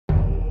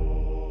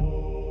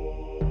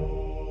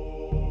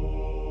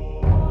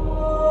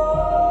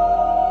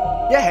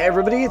Yeah, hey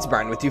everybody, it's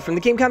Brian with you from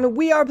TheGameCommon.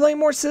 We are playing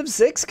more Civ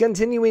 6,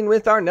 continuing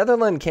with our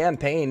Netherlands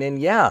campaign, and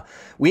yeah,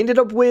 we ended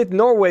up with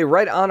Norway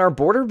right on our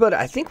border, but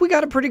I think we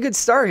got a pretty good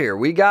start here.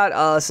 We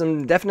got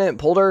some definite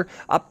polder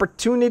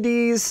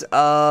opportunities.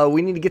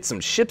 We need to get some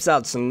ships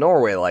out so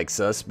Norway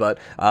likes us, but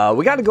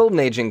we got a golden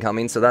age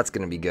incoming, so that's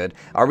going to be good.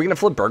 Are we going to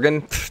flip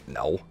Bergen?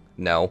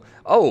 No.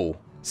 Oh,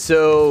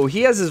 so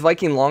he has his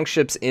Viking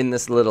longships in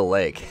this little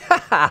lake.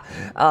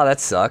 Oh, that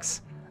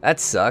sucks.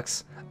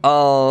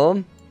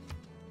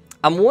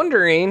 I'm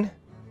wondering,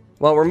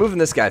 well, we're moving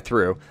this guy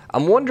through.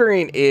 I'm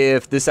wondering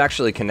if this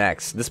actually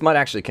connects. This might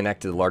actually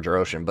connect to the larger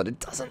ocean, but it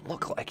doesn't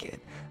look like it.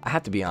 I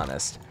have to be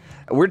honest.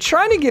 We're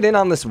trying to get in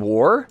on this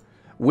war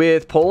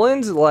with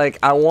Poland. Like,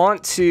 I'm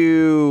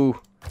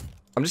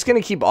just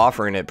going to keep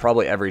offering it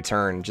probably every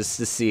turn just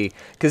to see.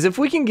 Because if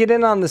we can get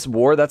in on this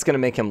war, that's going to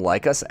make him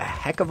like us a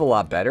heck of a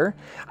lot better.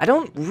 I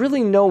don't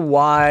really know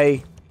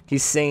why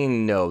he's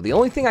saying no. The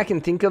only thing I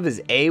can think of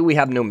is A, we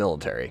have no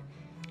military.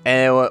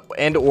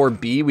 And or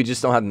B, we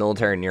just don't have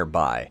military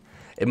nearby.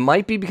 It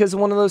might be because of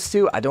one of those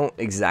two. I don't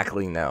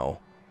exactly know.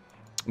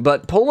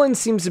 But Poland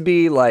seems to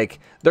be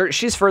like,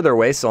 she's further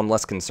away, so I'm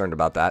less concerned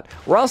about that.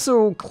 We're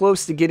also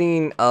close to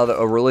getting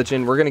a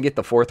religion. We're going to get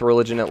the 4th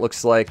religion, it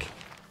looks like.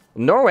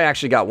 Norway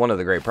actually got one of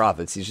the great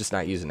prophets. He's just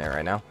not using it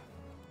right now.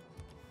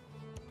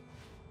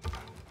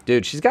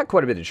 Dude, she's got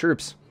quite a bit of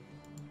troops.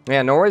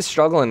 Yeah, Norway's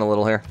struggling a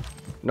little here.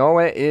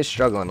 Norway is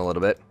struggling a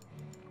little bit.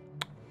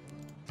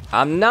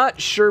 I'm not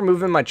sure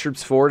moving my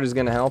troops forward is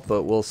going to help,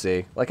 but we'll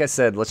see. Like I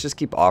said, let's just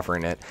keep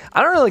offering it.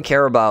 I don't really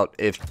care about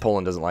if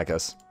Poland doesn't like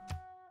us,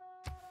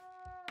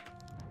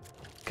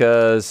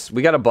 because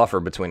we got a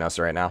buffer between us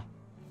right now.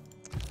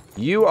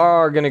 You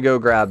are going to go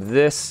grab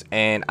this,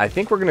 and I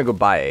think we're going to go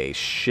buy a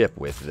ship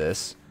with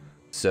this,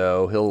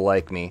 so he'll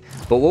like me.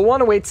 But we'll want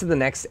to wait to the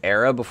next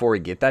era before we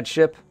get that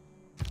ship.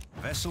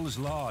 Vessels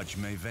large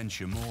may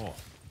venture more.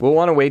 We'll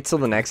want to wait till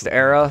the next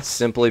era,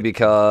 simply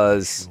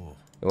because...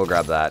 We'll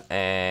grab that.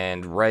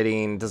 And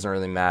writing doesn't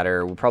really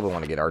matter. We'll probably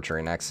want to get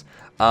archery next.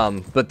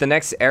 But the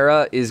next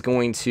era is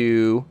going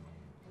to...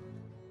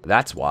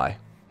 That's why.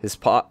 His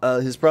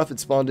prophet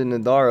spawned in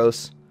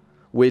Nidaros,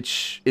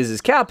 which is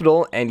his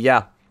capital. And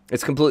yeah,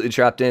 it's completely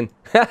trapped in.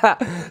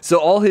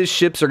 So all his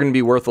ships are going to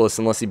be worthless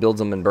unless he builds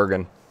them in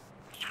Bergen.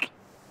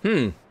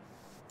 So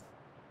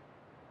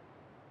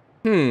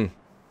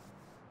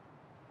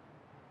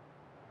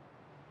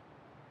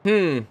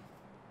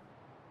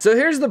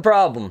here's the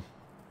problem.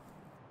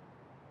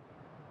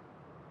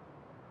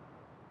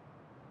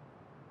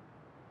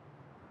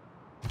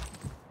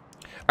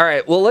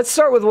 Alright, well, let's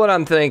start with what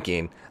I'm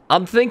thinking.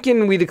 I'm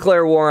thinking we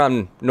declare war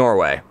on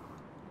Norway.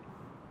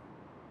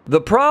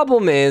 The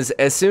problem is,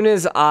 as soon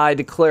as I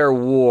declare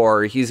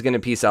war, he's going to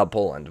peace out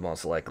Poland,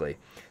 most likely.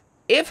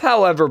 If,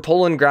 however,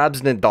 Poland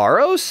grabs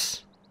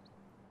Nidaros,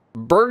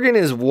 Bergen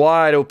is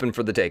wide open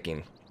for the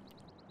taking.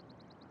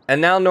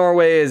 And now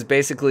Norway is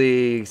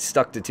basically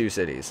stuck to 2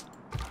 cities.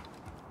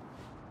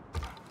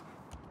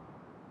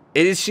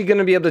 Is she going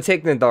to be able to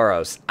take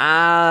Nidaros?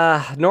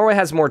 Norway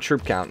has more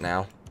troop count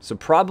now. So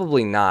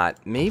probably not.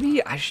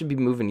 Maybe I should be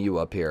moving you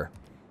up here.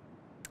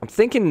 I'm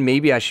thinking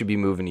maybe I should be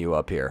moving you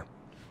up here.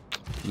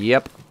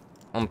 Yep.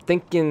 I'm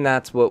thinking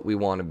that's what we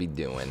want to be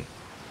doing.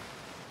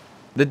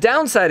 The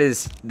downside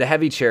is the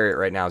heavy chariot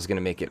right now is going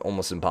to make it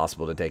almost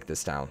impossible to take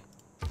this town.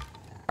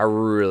 I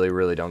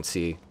really don't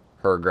see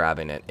her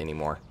grabbing it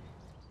anymore.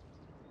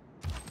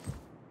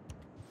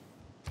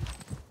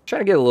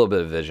 Trying to get a little bit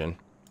of vision.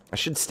 I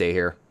should stay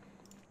here.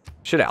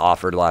 Should have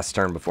offered last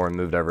turn before we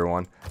moved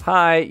everyone.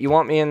 Hi, you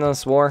want me in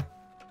this war?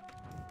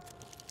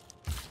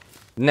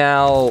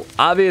 Now,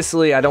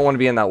 obviously, I don't want to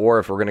be in that war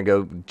if we're going to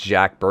go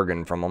jack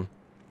Bergen from them.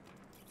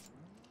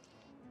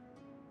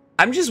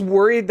 I'm just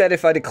worried that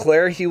if I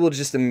declare, he will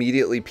just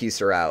immediately peace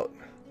her out.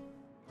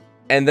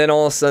 And then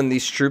all of a sudden,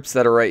 these troops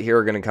that are right here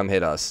are going to come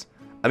hit us.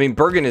 I mean,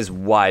 Bergen is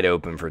wide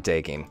open for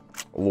taking.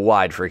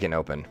 Wide freaking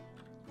open.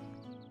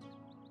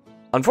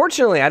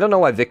 Unfortunately, I don't know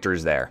why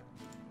Victor's there.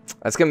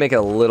 That's going to make it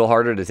a little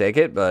harder to take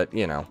it, but,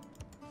 you know.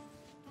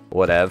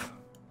 Whatever.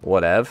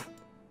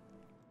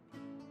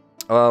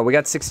 We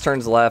got 6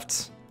 turns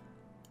left.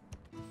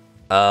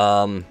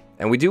 And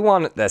we do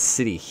want that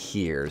city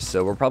here,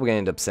 so we're probably going to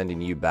end up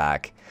sending you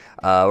back.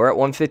 We're at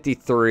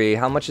 153.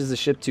 How much is the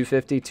ship?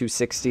 250,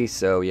 260.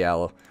 So, yeah,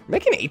 we're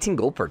making 18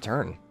 gold per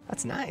turn.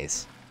 That's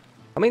nice.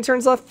 How many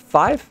turns left?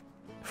 5?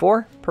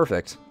 4?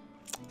 Perfect.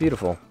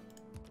 Beautiful.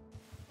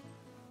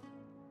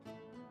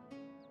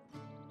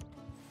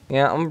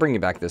 Yeah, I'm going to bring you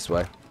back this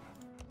way.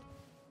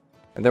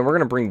 And then we're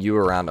going to bring you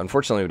around.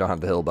 Unfortunately, we don't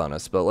have the hill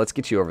bonus, but let's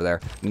get you over there.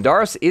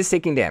 Nidaros is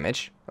taking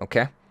damage.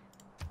 Okay.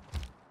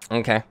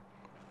 Okay.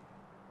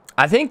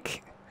 I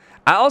think...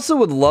 I also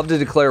would love to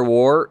declare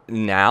war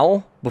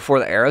now, before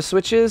the era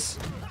switches.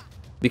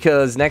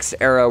 Because next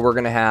era, we're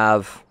going to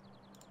have...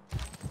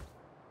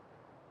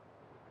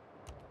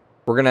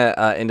 We're going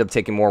to end up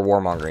taking more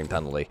warmongering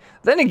penalty.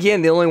 Then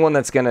again, the only one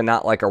that's going to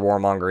not like our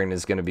warmongering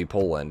is going to be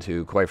Poland,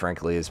 who, quite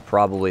frankly, is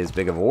probably as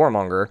big of a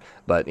warmonger,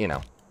 but, you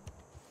know.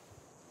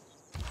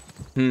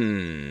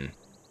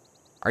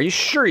 Are you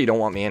sure you don't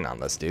want me in on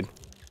this, dude?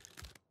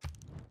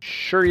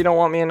 Sure you don't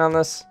want me in on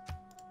this?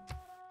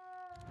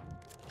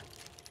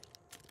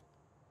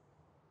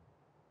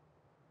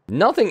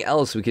 Nothing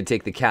else we could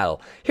take the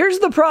cattle. Here's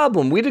the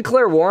problem. We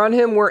declare war on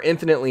him, we're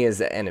infinitely his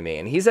enemy.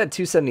 And he's at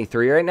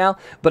 273 right now.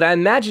 But I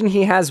imagine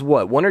he has,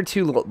 what, 1 or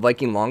 2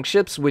 Viking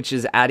longships, which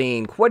is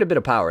adding quite a bit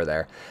of power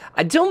there.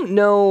 I don't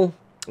know.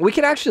 We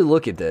can actually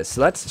look at this.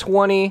 So that's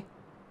 20,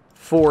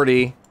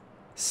 40,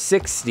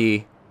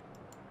 60,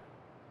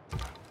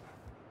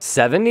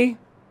 70.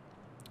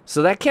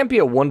 So that can't be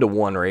a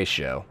 1-to-1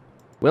 ratio.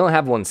 We only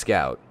have 1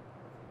 scout.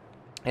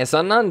 And so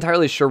I'm not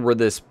entirely sure where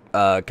this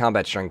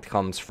combat strength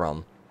comes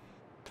from.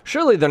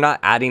 Surely they're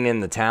not adding in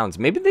the towns.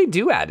 Maybe they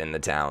do add in the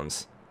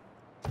towns.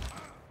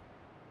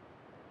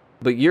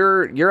 But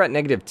you're at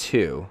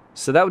 -2.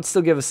 So that would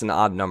still give us an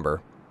odd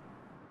number.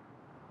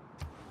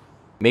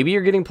 Maybe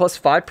you're getting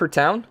 +5 per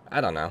town?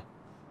 I don't know.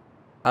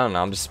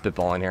 I'm just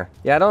spitballing here.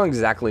 Yeah, I don't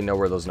exactly know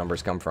where those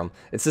numbers come from.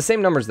 It's the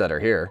same numbers that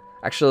are here.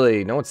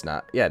 Actually, no it's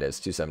not. Yeah, it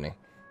is. 270.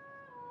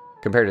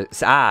 Compared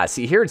to...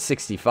 see here it's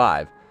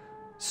 65.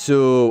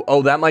 So...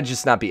 oh, that might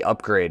just not be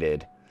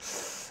upgraded.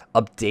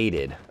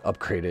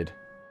 Upgraded.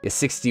 Is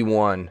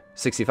 61,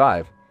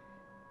 65.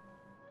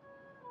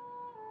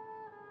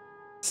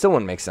 Still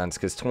wouldn't make sense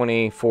because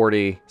 20,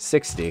 40,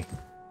 60.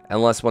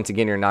 Unless, once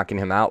again, you're knocking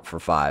him out for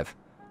 5.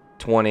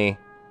 20,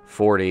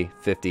 40,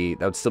 50.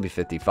 That would still be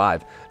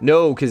 55.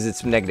 No, because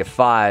it's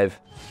 -5.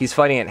 He's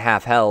fighting at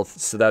half health,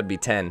 so that would be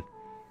 10.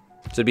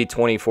 So it'd be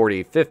 20,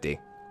 40, 50.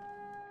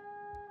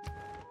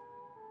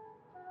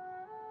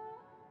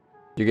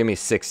 You're giving me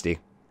 60.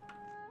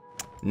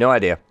 No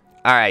idea.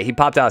 Alright, he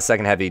popped out a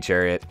second heavy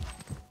chariot.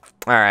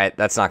 Alright,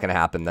 that's not gonna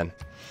happen then.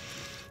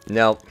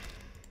 Nope.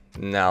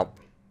 Nope.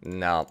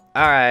 No.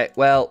 Alright,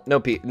 well, no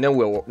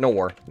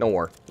war.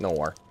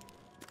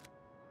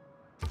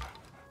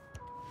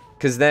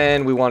 Because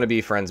then we want to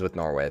be friends with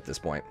Norway at this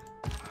point.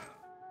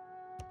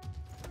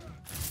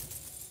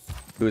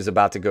 Who is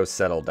about to go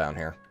settle down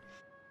here.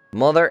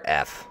 Mother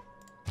F.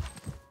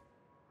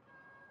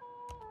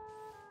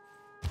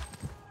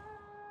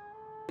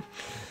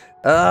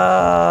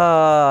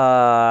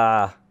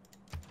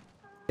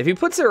 If he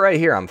puts it right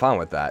here, I'm fine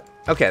with that.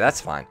 Okay, that's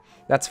fine.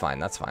 That's fine.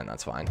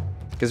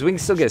 Because we can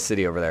still get a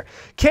city over there.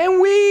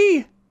 Can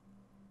we?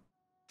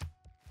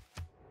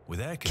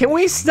 Can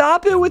we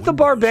stop it with the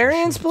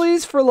barbarians,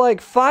 please, for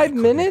like 5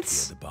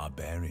 minutes? The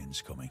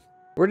barbarians coming.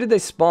 Where did they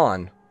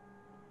spawn?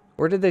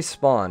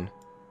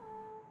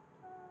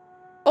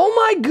 Oh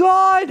my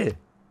god!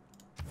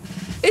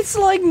 It's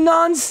like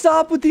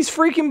non-stop with these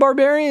freaking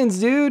barbarians,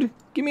 dude.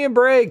 Give me a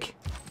break.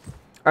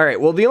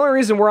 Alright, well, the only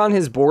reason we're on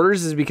his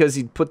borders is because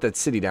he put that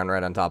city down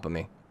right on top of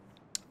me.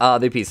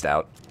 They pieced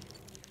out.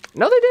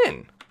 No, they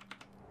didn't.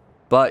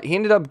 But he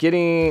ended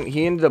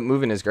up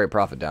moving his great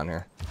prophet down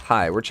here.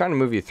 Hi, we're trying to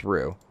move you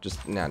through. Just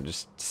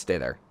stay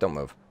there. Don't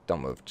move.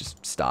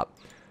 Just stop.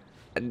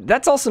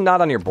 That's also not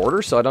on your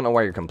border, so I don't know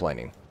why you're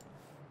complaining.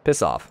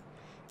 Piss off.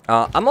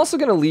 I'm also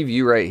going to leave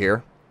you right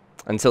here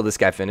until this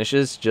guy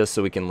finishes, just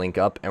so we can link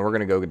up, and we're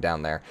gonna go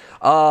down there.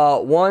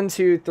 1,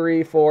 2,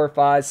 3, 4,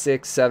 5,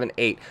 6, 7,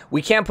 8.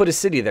 We can't put a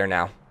city there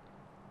now,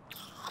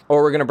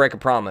 or we're gonna break a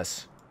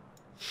promise.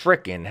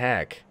 Frickin'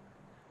 heck.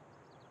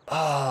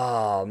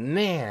 Oh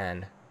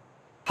man,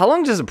 how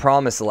long does a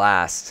promise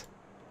last?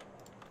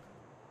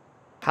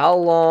 How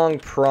long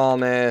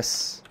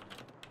promise?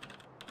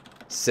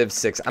 Civ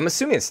 6. I'm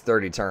assuming it's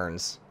 30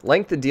 turns.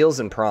 Length of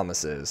deals and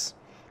promises.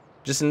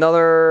 Just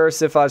another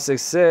Civ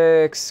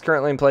 566.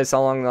 Currently in place.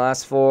 How long it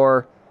lasts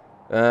for?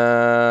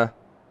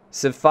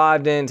 Civ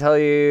 5 didn't tell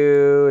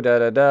you. It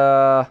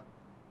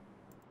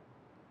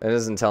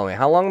doesn't tell me.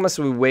 How long must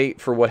we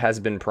wait for what has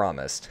been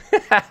promised?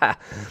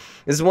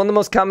 This is one of the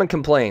most common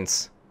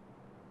complaints.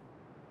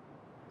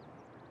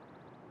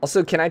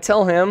 Also, can I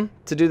tell him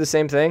to do the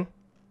same thing?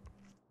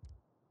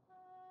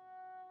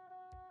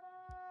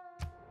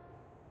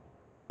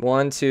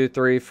 1, 2,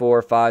 3,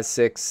 4, 5,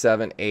 6,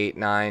 7, 8,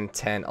 9,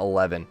 10,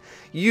 11.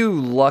 You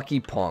lucky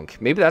punk.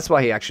 Maybe that's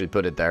why he actually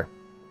put it there.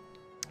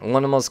 One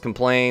of the most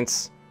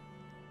complaints.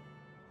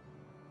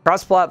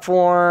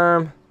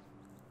 Cross-platform.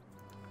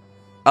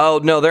 Oh,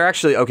 no, they're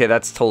actually... okay,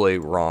 that's totally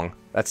wrong.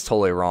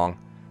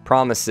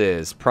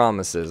 Promises.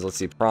 Let's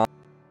see.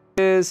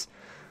 Promises.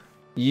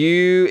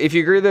 If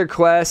you agree to the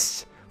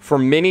request, for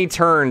many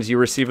turns, you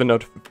receive a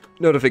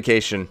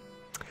notification.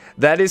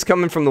 That is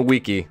coming from the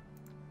wiki.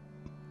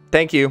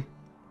 Thank you.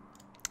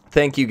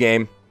 Thank you,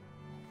 game.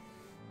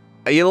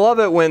 You love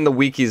it when the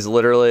wiki's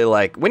literally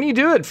like, when you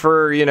do it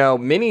for, you know,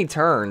 many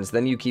turns,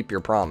 then you keep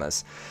your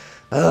promise.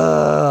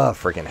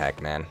 Freaking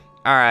heck, man.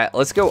 Alright,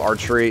 let's go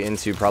archery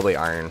into probably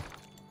iron.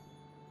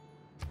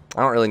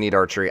 I don't really need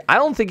archery. I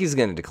don't think he's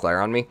going to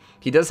declare on me.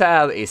 He does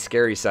have a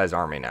scary size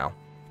army now.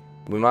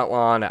 We might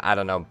want to, I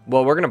don't know.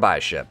 Well, we're going to buy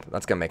a ship.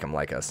 That's going to make him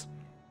like us.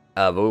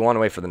 But we want to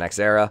wait for the next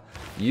era.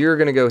 You're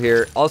going to go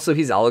here. Also,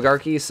 he's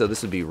oligarchy, so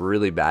this would be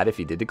really bad if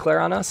he did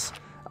declare on us.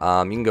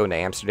 You can go into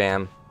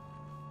Amsterdam.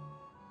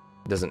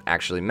 Doesn't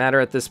actually matter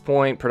at this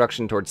point.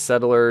 Production towards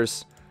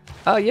settlers.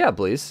 Yeah,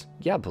 please.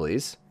 Yeah,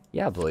 please.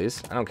 Yeah,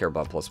 please. I don't care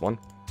about +1.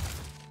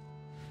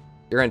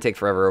 You're going to take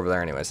forever over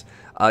there anyways.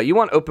 You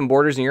want open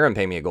borders and you're going to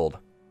pay me a gold.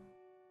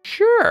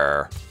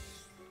 Sure.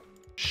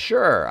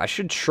 Sure. I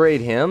should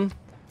trade him.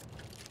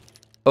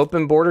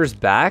 Open borders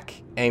back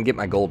and get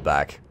my gold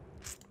back.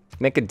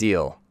 Make a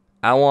deal.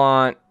 I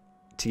want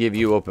to give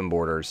you open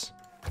borders.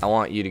 I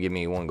want you to give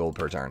me 1 gold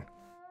per turn.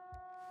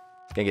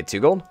 Can I get 2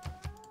 gold?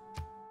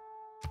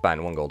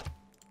 Fine, 1 gold.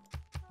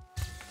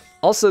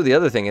 Also, the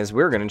other thing is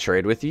we're going to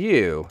trade with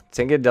you.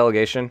 Take a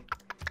delegation.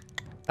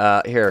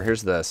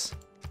 Here's this.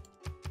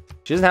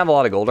 She doesn't have a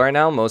lot of gold right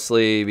now,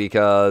 mostly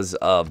because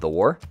of the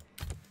war.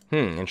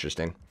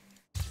 Interesting.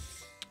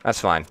 That's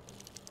fine.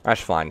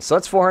 That's fine. So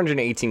that's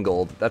 418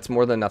 gold. That's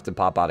more than enough to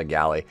pop out a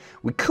galley.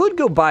 We could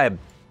go buy a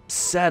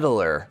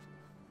settler.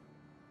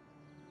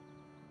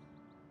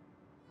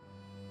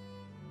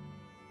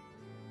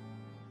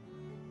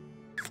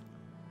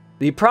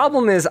 The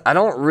problem is I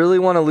don't really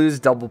want to lose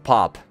double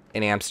pop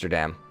in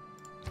Amsterdam.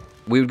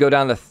 We would go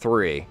down to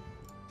 3.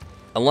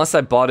 Unless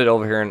I bought it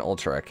over here in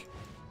Utrecht.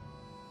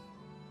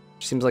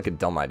 Seems like a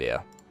dumb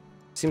idea.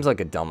 Seems like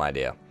a dumb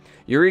idea.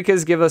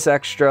 Eureka's give us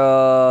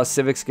extra.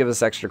 Civics give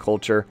us extra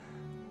culture.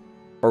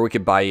 Or we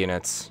could buy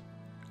units.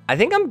 I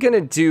think I'm going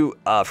to do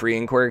free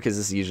inquiry because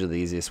this is usually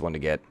the easiest one to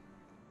get.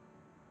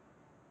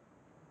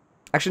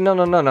 Actually,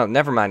 no.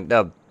 Never mind.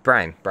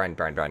 Brian.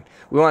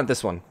 We want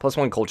this one.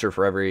 +1 culture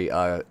for every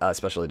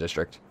specialty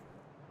district.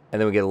 And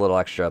then we get a little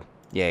extra.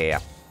 Yeah.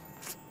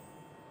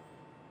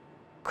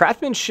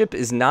 Craftsmanship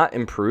is not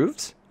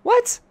improved?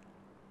 What?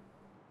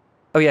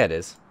 Oh, yeah, it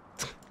is.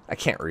 I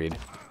can't read.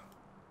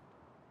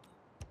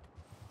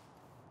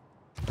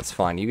 That's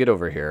fine. You get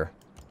over here.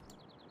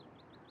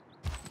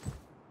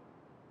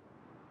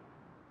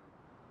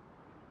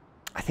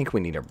 I think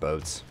we need our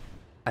boats.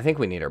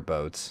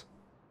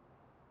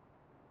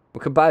 We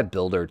could buy a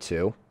builder,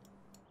 too.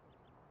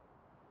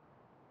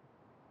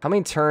 How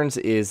many turns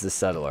is the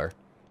settler?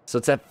 So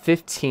it's at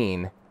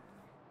 15.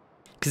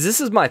 Because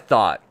this is my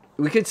thought.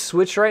 We could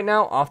switch right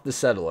now off the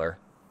settler.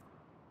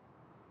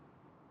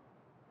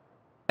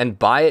 And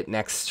buy it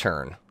next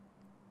turn.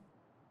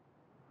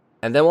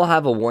 And then we'll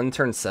have a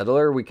 1-turn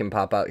settler we can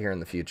pop out here in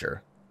the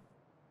future.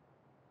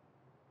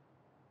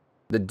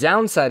 The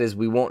downside is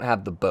we won't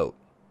have the boat.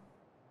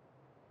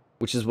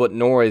 Which is what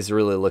Norway's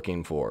really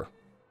looking for.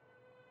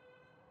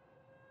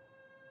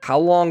 How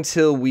long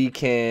till we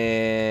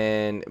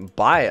can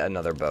buy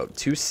another boat?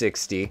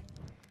 260.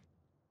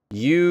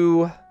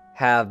 You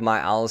have my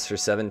Alice for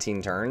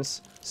 17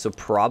 turns. So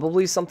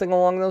probably something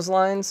along those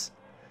lines.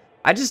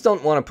 I just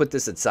don't want to put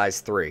this at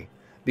size 3.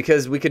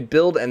 Because we could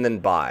build and then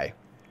buy.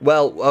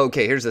 Well,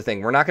 okay, here's the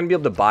thing. We're not going to be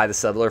able to buy the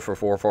settler for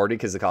 440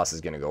 because the cost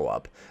is going to go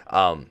up.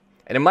 And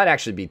it might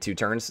actually be 2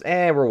 turns.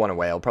 We're 1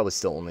 away. It'll probably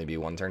still only be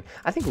 1 turn.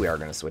 I think we are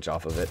going to switch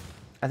off of it.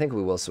 I think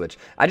we will switch.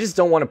 I just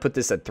don't want to put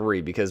this at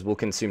 3 because we'll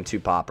consume 2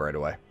 pop right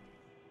away.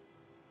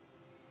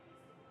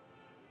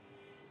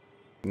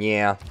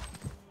 Yeah.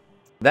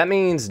 That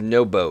means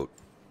no boat.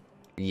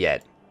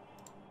 Yet.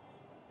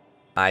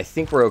 I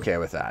think we're okay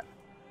with that.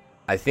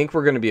 I think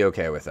we're going to be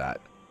okay with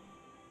that.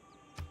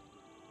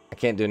 I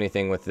can't do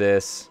anything with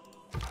this.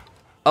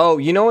 Oh,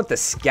 you know what? The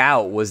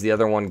scout was the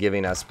other one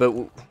giving us. But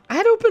I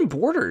had open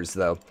borders,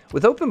 though.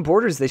 With open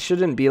borders, they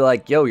shouldn't be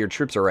like, yo, your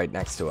troops are right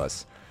next to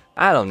us.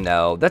 I don't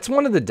know. That's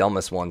one of the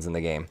dumbest ones in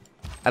the game.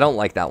 I don't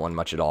like that one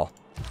much at all.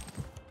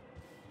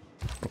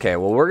 Okay,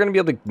 well, we're going to be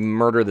able to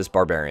murder this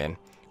barbarian.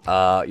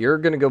 You're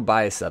going to go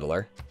buy a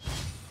settler.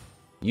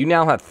 You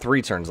now have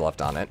 3 turns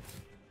left on it.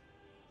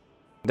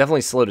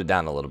 Definitely slowed it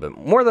down a little bit.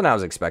 More than I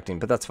was expecting,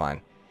 but that's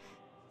fine.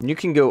 You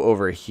can go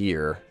over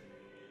here.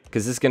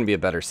 Because this is going to be a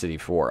better city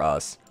for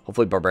us.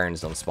 Hopefully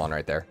barbarians don't spawn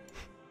right there.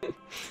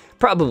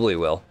 Probably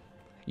will.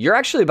 You're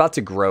actually about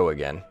to grow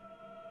again.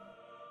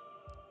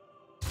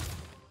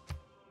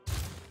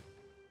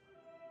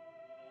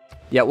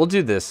 Yeah, we'll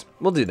do this.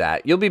 We'll do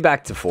that. You'll be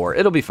back to 4.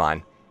 It'll be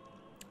fine.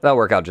 That'll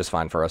work out just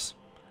fine for us.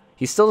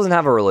 He still doesn't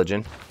have a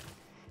religion.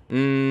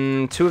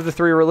 2 of the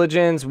 3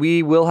 religions.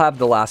 We will have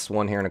the last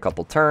one here in a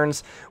couple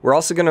turns. We're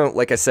also going to,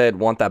 like I said,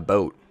 want that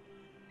boat.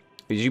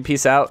 Did you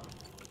peace out?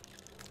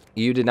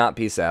 You did not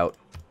peace out.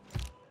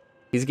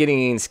 He's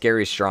getting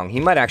scary strong. He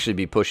might actually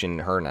be pushing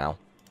her now.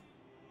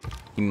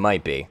 He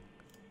might be.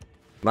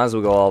 Might as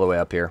well go all the way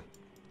up here.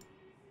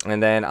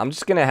 And then I'm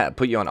just going to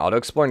put you on auto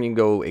explore and you can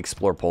go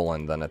explore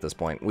Poland then at this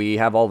point. We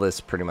have all this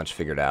pretty much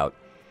figured out.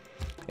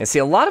 And see,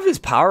 a lot of his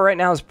power right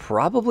now is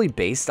probably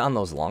based on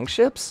those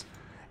longships.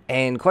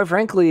 And quite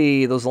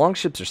frankly, those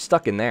longships are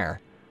stuck in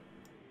there.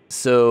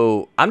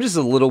 So I'm just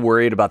a little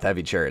worried about the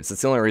heavy chariots.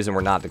 That's the only reason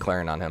we're not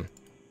declaring on him.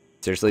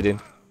 Seriously,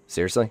 dude?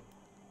 Seriously?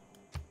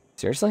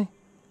 Seriously?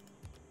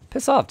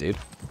 Piss off, dude.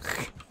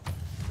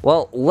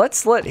 Well,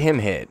 let's let him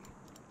hit.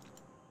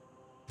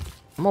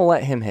 I'm gonna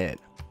let him hit.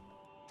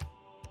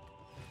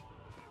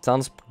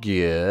 Sounds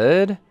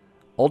good.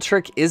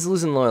 Ultric is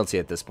losing loyalty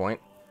at this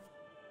point.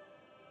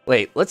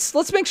 Wait, let's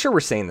make sure we're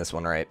saying this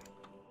one right.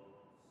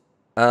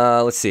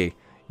 Let's see.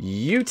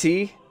 UT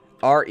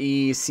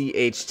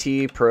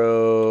R-E-C-H-T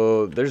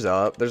pro. There's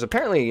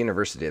apparently a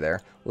university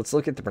there. Let's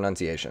look at the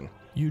pronunciation.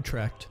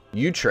 Utrecht.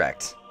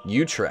 Utrecht.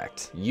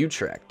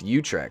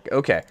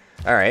 Okay.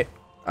 All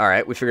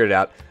right. We figured it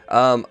out.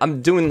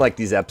 I'm doing like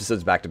these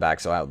episodes back to back,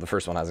 so the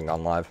first one hasn't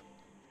gone live.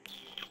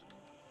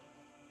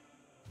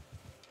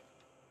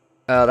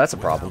 That's a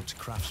problem.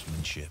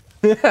 Craftsmanship.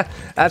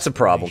 That's a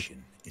problem.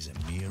 Is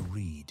a mere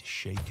reed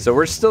shaken. So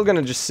we're still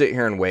gonna just sit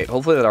here and wait.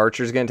 Hopefully that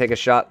archer's gonna take a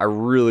shot. I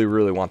really,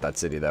 really want that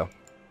city though.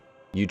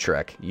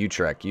 Utrecht.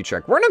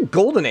 We're in a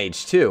golden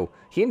age too.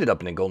 He ended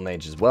up in a golden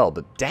age as well,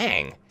 but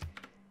dang.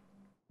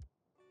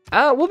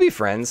 We'll be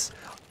friends.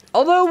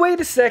 Although, wait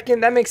a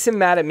second, that makes him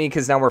mad at me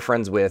because now we're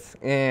friends with.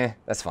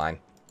 That's fine.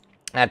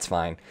 That's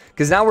fine.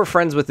 Because now we're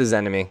friends with his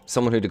enemy,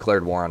 someone who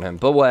declared war on him.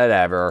 But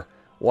whatever.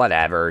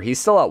 Whatever. He's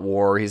still at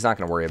war. He's not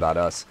going to worry about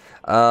us.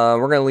 We're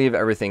going to leave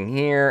everything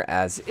here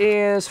as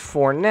is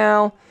for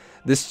now.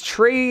 This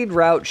trade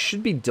route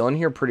should be done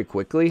here pretty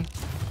quickly.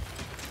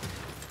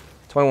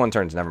 21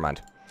 turns, never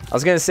mind. I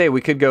was going to say we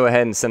could go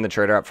ahead and send the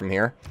trader up from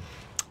here.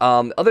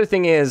 Other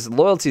thing is,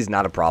 loyalty is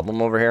not a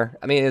problem over here.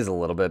 I mean, it is a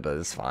little bit, but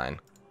it's fine.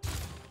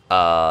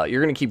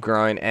 You're going to keep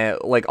growing, and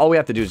like all we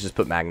have to do is just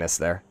put Magnus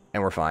there,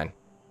 and we're fine.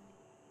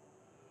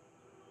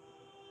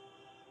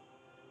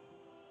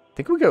 I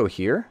think we go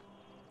here.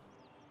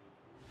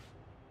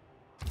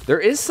 There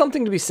is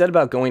something to be said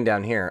about going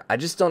down here. I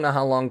just don't know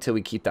how long till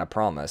we keep that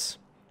promise.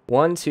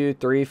 1, 2,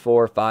 3,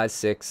 4, 5,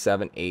 6,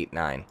 7, 8,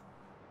 9.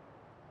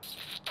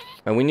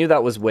 And we knew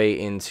that was way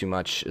in too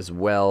much as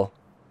well.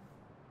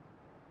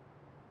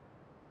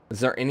 Is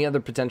there any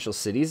other potential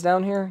cities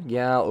down here?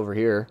 Yeah, over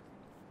here.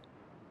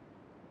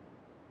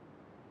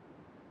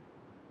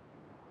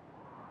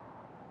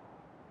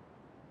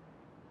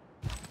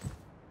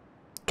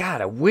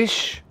 God, I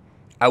wish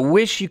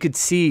you could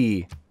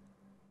see.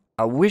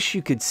 I wish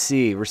you could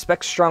see.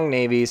 Respect strong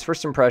navies.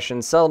 First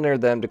impression. Settle near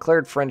them.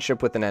 Declared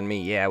friendship with an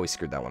enemy. Yeah, we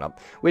screwed that one up.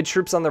 We had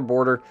troops on their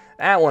border.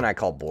 That one I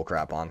call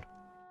bullcrap on.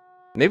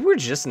 Maybe we're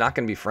just not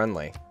going to be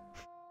friendly.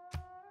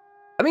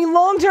 I mean,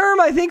 long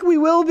term, I think we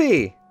will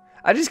be.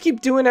 I just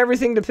keep doing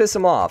everything to piss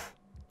them off.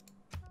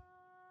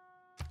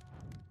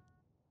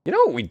 You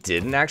know what we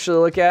didn't actually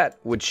look at?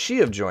 Would she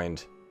have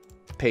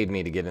paid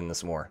me to get in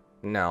this war?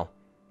 No.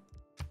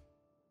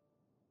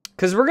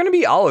 Because we're going to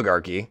be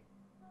oligarchy.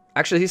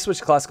 Actually, he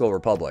switched classical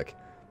republic.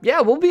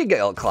 Yeah, we'll be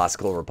a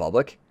classical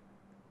republic.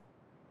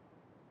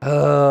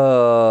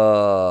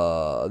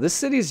 This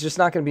city's just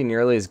not going to be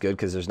nearly as good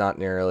because there's not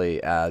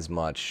nearly as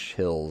much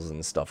hills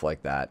and stuff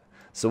like that.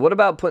 So what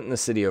about putting the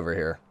city over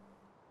here?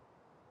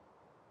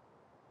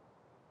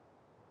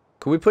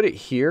 Could we put it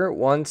here?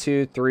 1,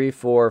 2, 3,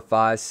 4,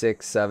 5,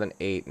 6, 7,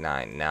 8,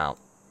 9. Now.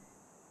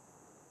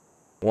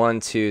 1,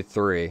 2,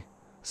 3.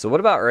 So what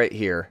about right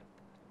here?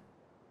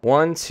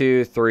 1,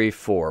 2, 3,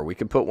 4. We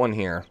could put one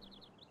here.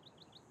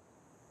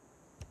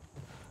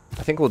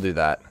 I think we'll do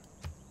that.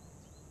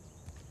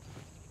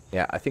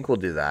 Yeah, I think we'll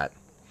do that.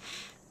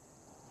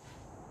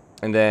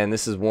 And then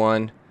this is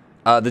 1.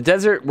 The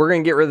desert, we're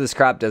going to get rid of this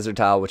crap desert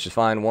tile, which is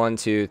fine. 1,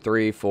 2,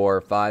 3,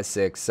 4, 5,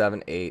 6,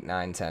 7, 8,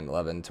 9, 10,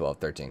 11, 12,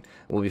 13.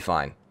 We'll be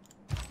fine.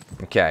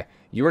 Okay.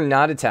 You are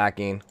not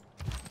attacking.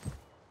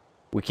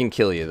 We can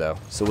kill you, though.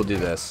 So we'll do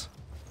this.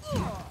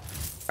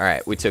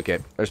 Alright, we took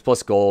it. There's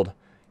plus gold.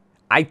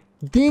 I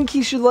think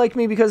he should like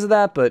me because of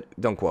that, but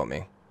don't quote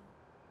me.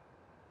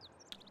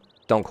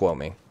 Don't quote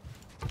me.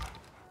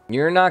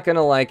 You're not going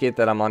to like it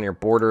that I'm on your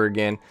border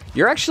again.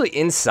 You're actually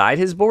inside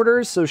his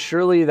borders, so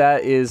surely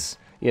that is,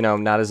 you know,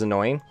 not as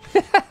annoying.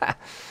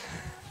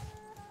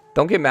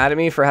 Don't get mad at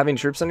me for having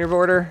troops on your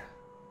border,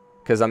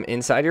 because I'm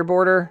inside your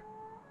border.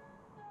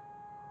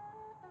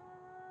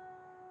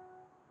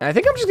 And I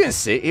think I'm just going to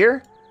sit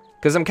here,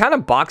 because I'm kind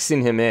of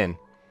boxing him in.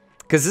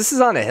 Because this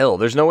is on a hill.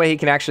 There's no way he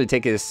can actually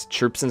take his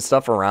troops and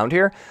stuff around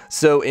here.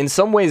 So in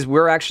some ways,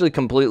 we're actually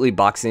completely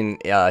boxing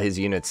his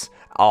units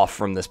off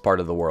from this part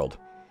of the world.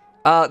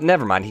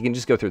 Never mind. He can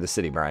just go through the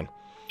city, Brian.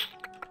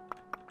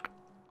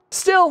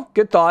 Still,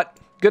 good thought.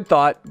 Good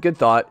thought. Good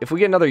thought. If we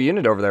get another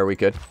unit over there, we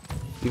could.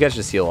 You guys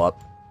just heal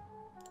up.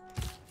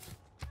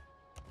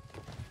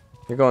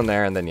 You're going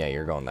there, and then, yeah,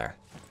 you're going there.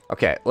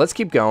 Okay, let's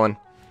keep going.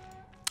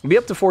 We'll be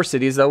up to 4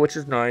 cities, though, which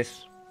is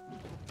nice.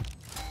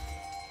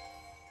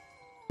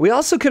 We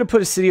also could have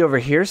put a city over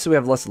here so we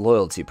have less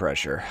loyalty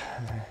pressure.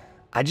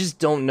 I just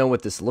don't know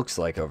what this looks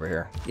like over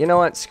here. You know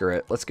what? Screw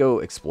it. Let's go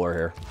explore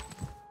here.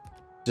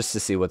 Just to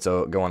see what's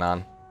going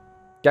on.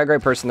 Got a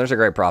great person. There's a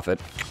great prophet.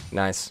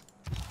 Nice.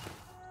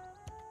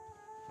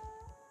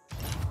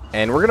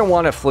 And we're going to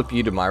want to flip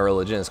you to my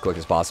religion as quick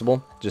as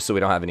possible. Just so we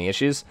don't have any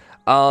issues.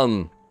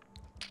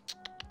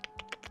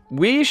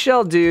 We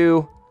shall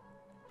do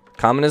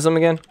communism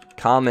again.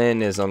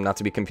 Communism, not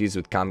to be confused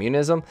with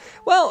communism.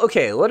 Well,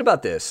 okay. What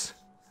about this?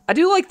 I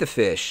do like the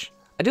fish.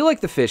 I do like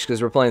the fish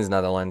because we're playing as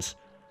Netherlands.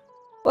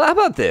 Well, how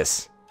about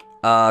this?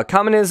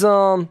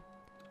 Communism.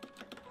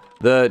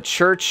 The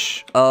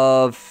Church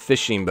of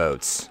Fishing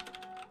Boats.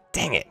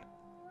 Dang it.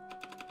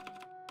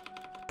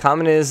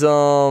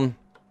 Communism.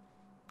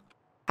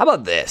 How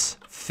about this?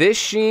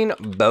 Fishing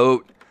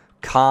Boat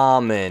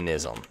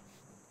Commonism.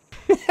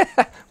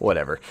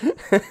 Whatever.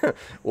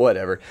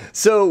 Whatever.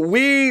 So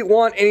we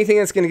want anything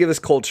that's going to give us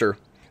culture.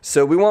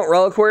 So we want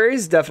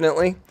reliquaries,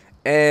 definitely.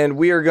 And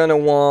we are going to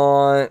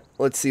want,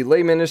 let's see,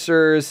 lay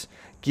ministers,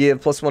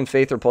 give +1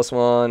 faith or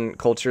 +1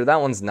 culture.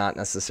 That one's not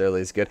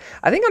necessarily as good.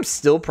 I think I'm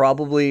still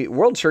probably,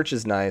 World Church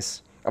is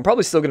nice. I'm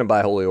probably still going to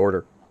buy Holy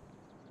Order.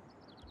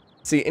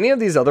 See, any of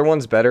these other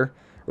ones better.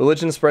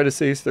 Religion spread is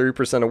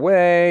 30%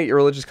 away. Your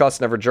religious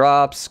cost never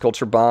drops.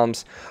 Culture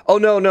bombs. Oh,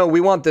 no. We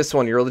want this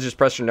one. Your religious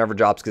pressure never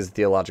drops because of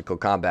theological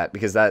combat.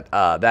 Because that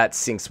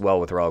syncs well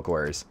with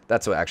reliquaries.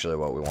 That's actually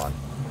what we want.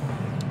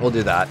 We'll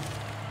do that.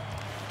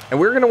 And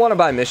we're going to want to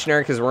buy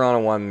missionary because we're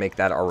going to want to make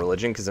that our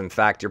religion. Because, in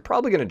fact, you're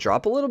probably going to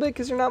drop a little bit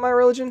because you're not my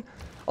religion.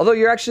 Although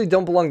you actually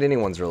don't belong to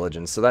anyone's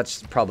religion. So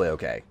that's probably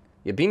okay.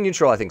 Yeah, being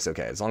neutral I think is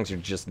okay. As long as you're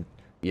just,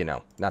 you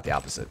know, not the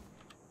opposite.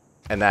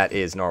 And that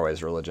is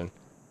Norway's religion.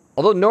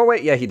 Although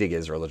Norway, yeah, he did get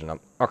his religion up.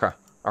 Okay.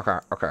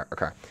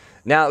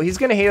 Now, he's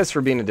going to hate us for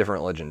being a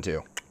different religion,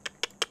 too.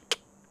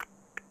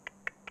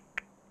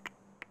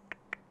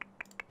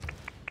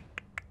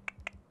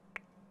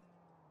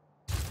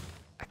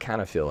 I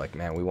kind of feel like,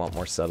 man, we want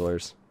more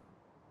settlers.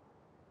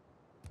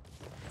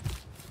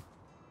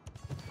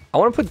 I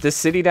want to put this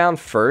city down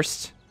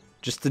first,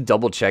 just to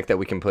double check that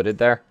we can put it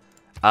there.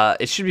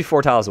 It should be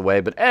 4 tiles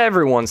away, but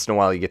every once in a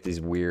while you get these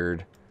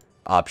weird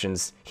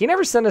options. He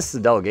never sent us the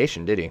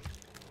delegation, did he?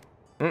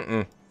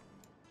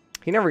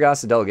 He never got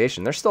us a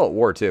delegation. They're still at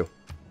war, too.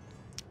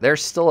 They're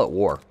still at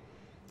war.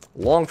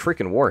 Long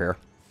freaking war here.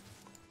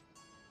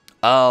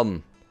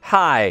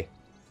 Hi.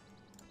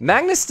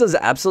 Magnus does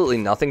absolutely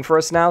nothing for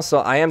us now, so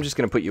I am just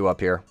going to put you up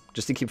here.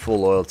 Just to keep full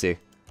loyalty.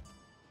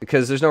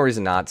 Because there's no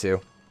reason not to.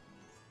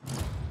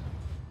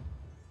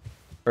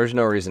 There's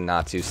no reason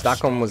not to.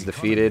 Stockholm was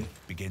defeated.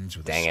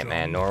 Dang it,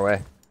 man.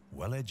 Norway.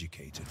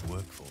 Well-educated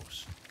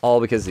workforce.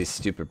 All because of these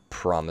stupid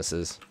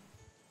promises.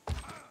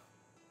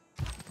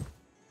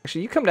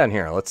 Actually, you come down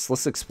here.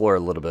 Let's explore a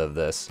little bit of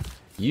this.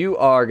 You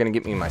are going to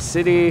get me my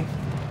city.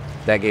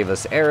 That gave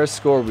us era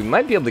score. We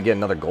might be able to get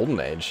another golden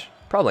age.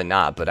 Probably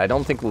not, but I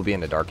don't think we'll be in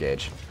the dark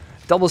age.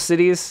 Double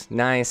cities.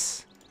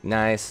 Nice.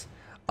 Nice.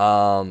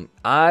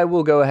 I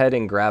will go ahead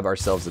and grab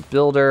ourselves a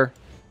builder.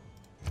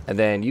 And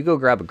then you go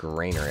grab a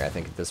granary, I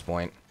think, at this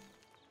point.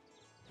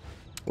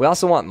 We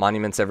also want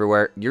monuments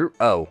everywhere.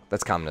 Oh,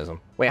 that's communism.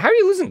 Wait, how are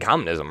you losing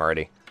communism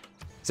already?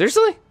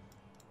 Seriously?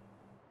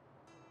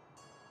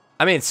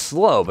 I mean, it's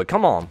slow, but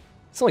come on.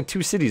 It's only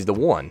 2 cities to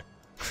 1.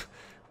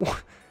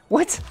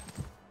 What?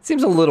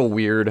 Seems a little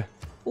weird.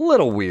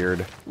 Little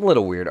weird.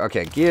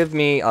 Okay, give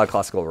me a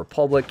classical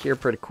republic here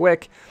pretty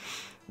quick.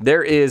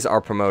 There is our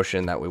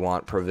promotion that we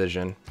want,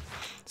 provision.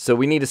 So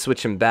we need to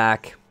switch him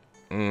back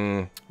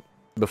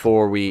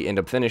before we end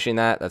up finishing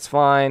that. That's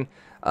fine.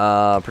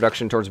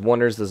 Production towards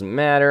wonders doesn't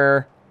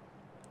matter.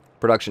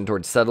 Production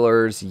towards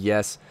settlers,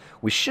 yes.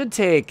 We should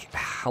take,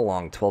 how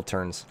long? 12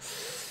 turns.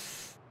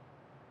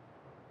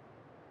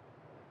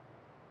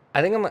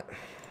 I think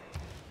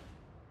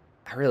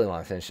I really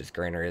want to finish this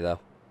granary, though.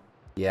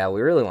 Yeah,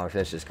 we really want to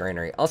finish this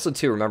granary. Also,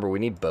 too, remember, we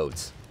need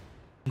boats.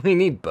 We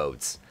need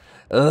boats.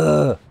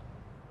 Ugh.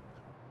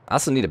 I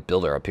also need a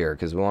builder up here,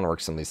 because we want to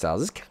work some of these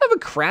tiles. This is kind of a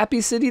crappy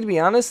city, to be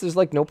honest. There's,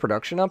 like, no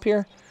production up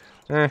here.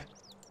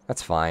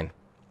 That's fine.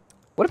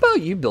 What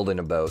about you building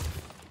a boat?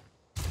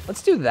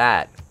 Let's do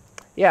that.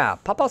 Yeah,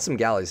 pop out some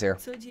galleys here.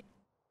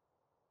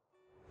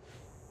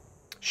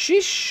 She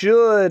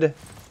should...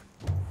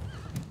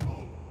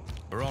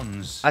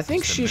 I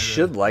think she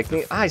should like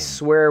me. I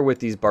swear with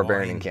these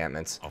barbarian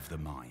encampments.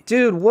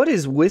 Dude, what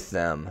is with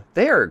them?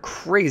 They are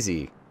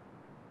crazy.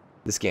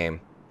 This game.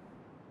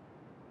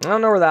 I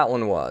don't know where that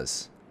one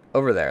was.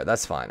 Over there.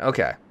 That's fine.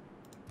 Okay.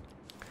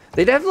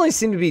 They definitely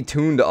seem to be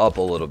tuned up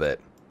a little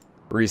bit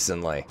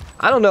recently.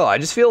 I don't know. I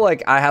just feel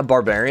like I have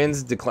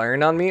barbarians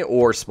declaring on me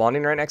or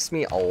spawning right next to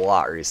me a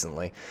lot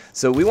recently.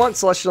 So we want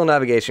celestial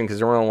navigation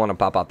because we're going to want to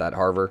pop out that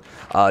harbor.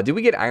 Did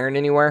we get iron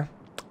anywhere?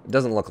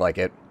 Doesn't look like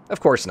it. Of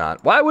course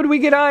not. Why would we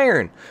get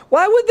iron?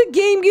 Why would the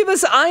game give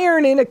us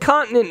iron in a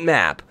continent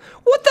map?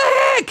 What the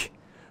heck?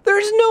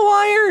 There's no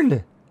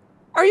iron.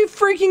 Are you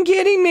freaking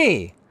kidding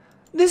me?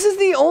 This is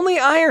the only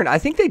iron. I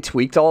think they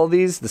tweaked all of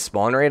these, the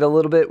spawn rate a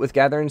little bit with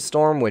Gathering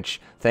Storm,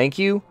 which, thank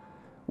you.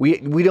 We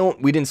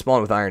didn't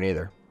spawn with iron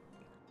either.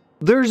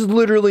 There's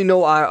literally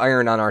no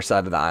iron on our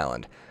side of the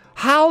island.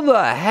 How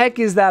the heck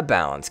is that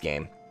balanced,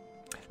 game?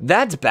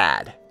 That's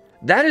bad.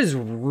 That is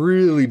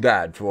really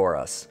bad for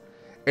us.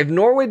 If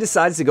Norway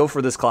decides to go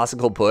for this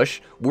classical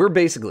push, we're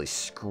basically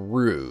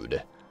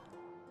screwed.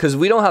 Because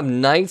we don't have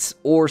knights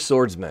or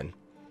swordsmen.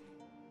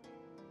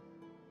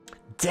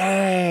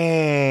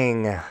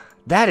 Dang.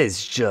 That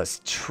is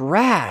just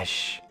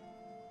trash.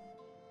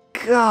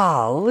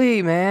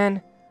 Golly,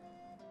 man.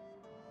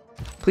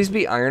 Please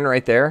be iron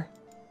right there.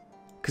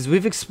 Because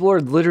we've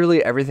explored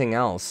literally everything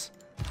else.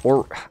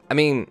 Or, I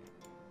mean...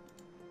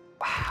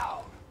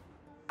 Wow.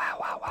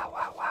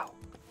 Wow.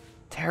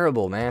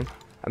 Terrible, man.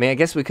 I mean, I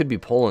guess we could be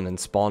Poland and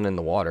spawn in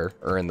the water,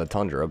 or in the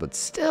tundra, but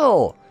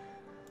still,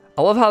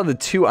 I love how the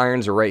 2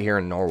 irons are right here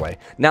in Norway.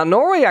 Now,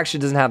 Norway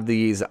actually doesn't have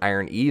these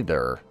iron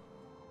either.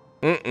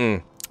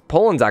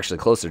 Poland's actually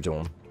closer to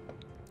him.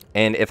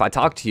 And if I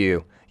talk to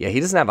you, yeah, he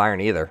doesn't have iron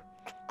either.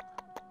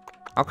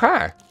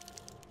 Okay.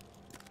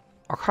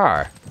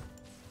 Okay.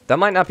 That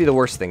might not be the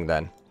worst thing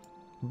then.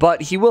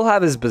 But he will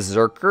have his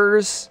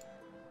berserkers.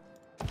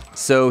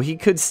 So he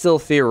could still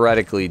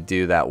theoretically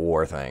do that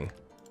war thing.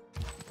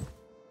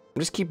 I'm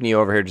just keeping you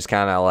over here, just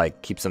kind of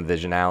like keep some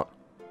vision out.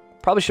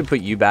 Probably should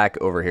put you back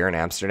over here in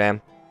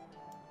Amsterdam.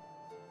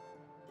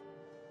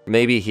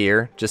 Maybe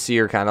here, just so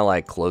you're kind of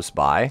like close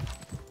by.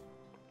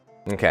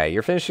 Okay,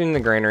 you're finishing the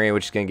granary,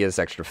 which is going to get us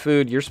extra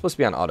food. You're supposed to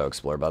be on auto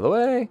explore, by the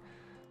way.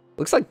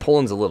 Looks like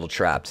Poland's a little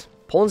trapped.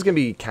 Poland's going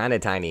to be kind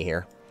of tiny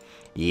here.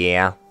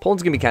 Yeah,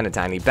 Poland's going to be kind of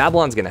tiny.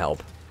 Babylon's going to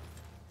help.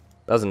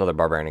 That was another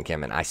barbarian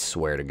encampment. I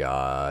swear to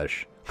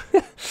gosh.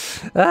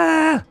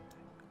 Ah!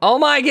 Oh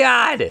my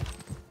god!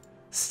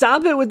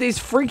 Stop it with these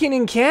freaking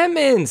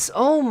encampments!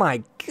 Oh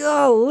my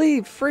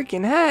golly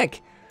freaking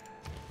heck!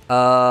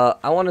 I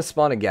want to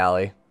spawn a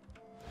galley.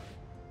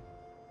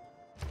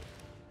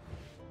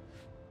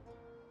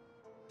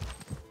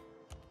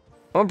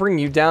 I'm gonna bring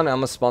you down and I'm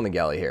gonna spawn the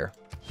galley here.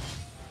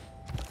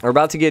 We're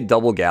about to get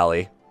double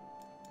galley.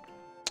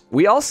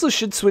 We also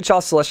should switch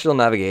off celestial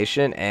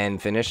navigation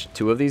and finish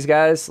 2 of these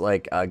guys.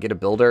 Like, get a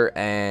builder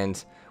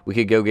and we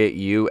could go get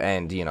you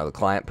and, you know, the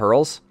client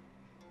pearls.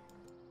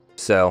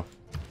 So,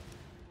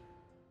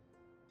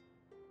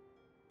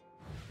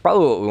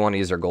 probably what we want to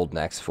use our gold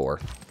next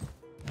for.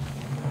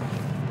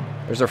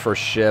 There's our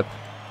first ship.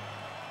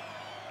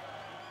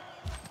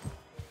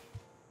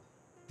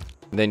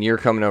 Then you're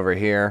coming over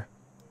here.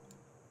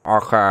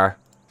 Okay.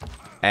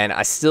 And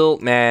I still,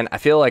 man, I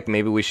feel like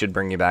maybe we should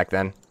bring you back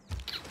then.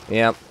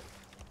 Yep.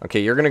 Okay,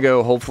 you're going to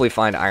go hopefully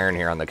find iron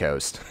here on the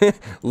coast.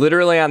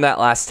 Literally on that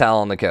last tile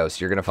on the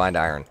coast, you're going to find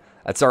iron.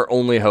 That's our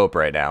only hope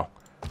right now.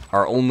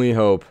 Our only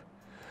hope.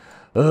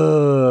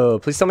 Oh,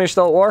 please tell me you're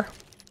still at war.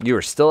 You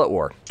are still at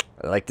war.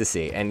 I like to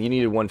see. And you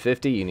needed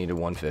 150. You needed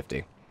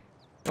 150.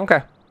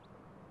 Okay.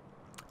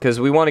 Because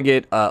we want to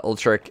get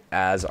Ultric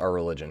as our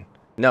religion.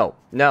 No.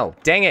 No.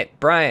 Dang it.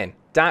 Brian.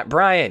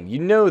 Brian, you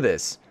know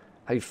this.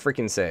 How do you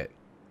freaking say it?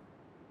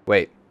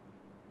 Wait.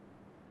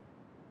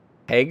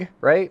 Hague,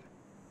 right?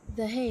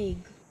 The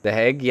Hague. The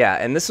Hague, yeah.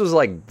 And this was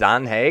like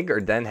Den Hague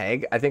or Den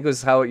Hague, I think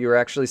was how you were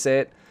actually say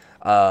it.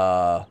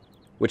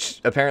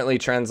 Which apparently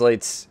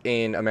translates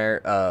in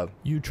America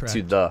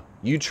to the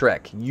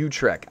Utrecht.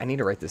 Utrecht. I need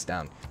to write this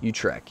down.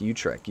 Utrecht.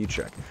 Utrecht.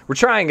 Utrecht. We're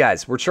trying,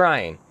 guys. We're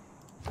trying.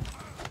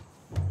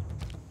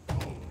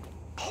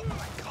 Oh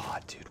my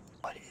god, dude.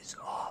 What is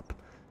up?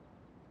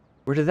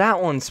 Where did that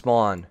one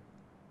spawn?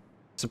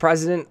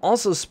 Surprised it didn't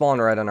also spawn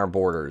right on our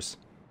borders.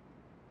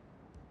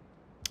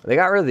 They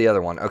got rid of the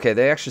other one. Okay,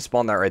 they actually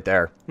spawned that right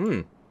there.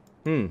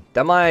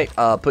 That might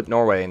put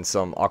Norway in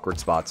some awkward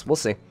spots. We'll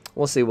see.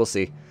 We'll see. We'll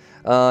see.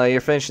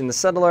 You're finishing the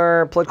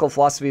settler. Political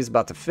philosophy is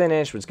about to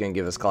finish, which is going to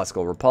give us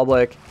classical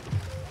republic.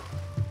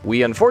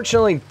 We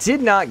unfortunately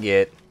did not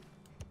get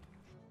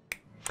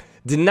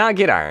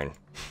iron.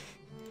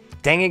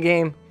 Dang it,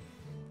 game.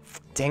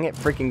 Dang it,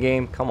 freaking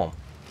game. Come on.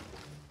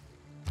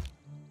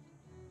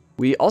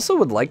 We also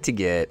would like to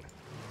get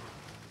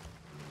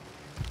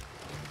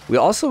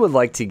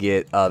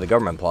the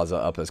government plaza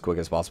up as quick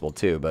as possible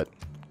too, but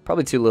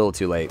probably too little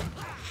too late.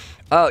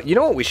 You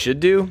know what we should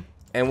do?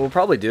 And we'll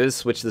probably do is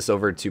switch this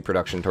over to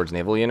production towards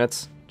naval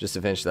units, just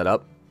to finish that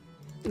up.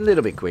 A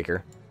little bit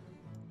quicker.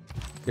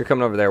 You're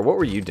coming over there. What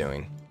were you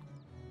doing?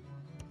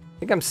 I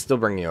think I'm still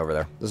bringing you over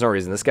there. There's no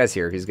reason. This guy's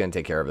here. He's going to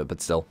take care of it,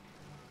 but still.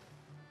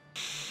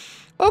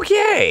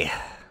 Okay.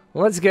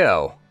 Let's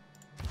go.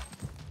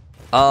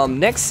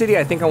 Next city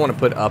I think I want to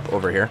put up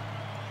over here.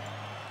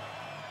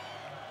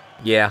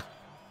 Yeah.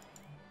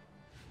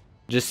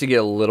 Just to get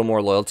a little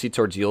more loyalty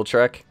towards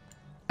Utrecht.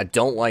 I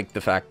don't like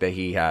the fact that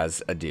he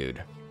has a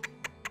dude.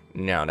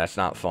 No, that's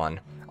not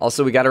fun.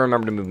 Also, we got to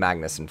remember to move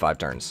Magnus in 5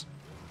 turns.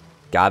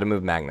 Got to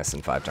move Magnus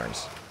in 5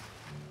 turns.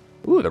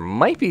 Ooh, there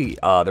might be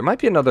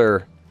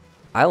another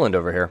island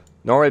over here.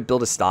 Norway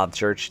build a Stav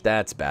church.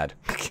 That's bad.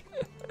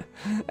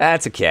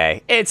 That's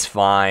okay. It's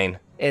fine.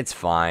 It's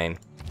fine.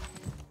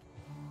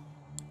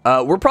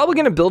 We're probably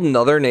going to build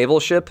another naval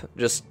ship.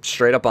 Just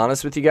straight up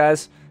honest with you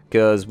guys.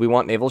 Because we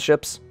want naval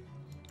ships.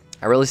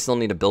 I really still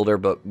need a builder,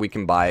 but we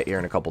can buy it here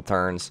in a couple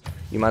turns.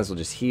 You might as well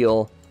just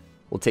heal.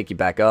 We'll take you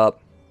back up.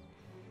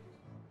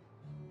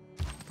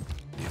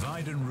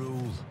 Divide and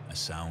rule, a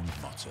sound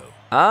motto.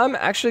 I'm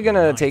actually going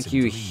to take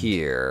you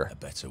here. A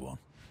better one.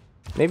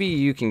 Maybe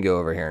you can go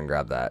over here and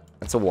grab that.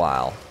 That's a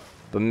while,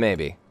 but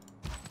maybe.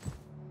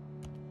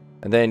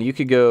 And then you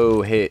could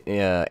go hit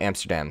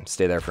Amsterdam.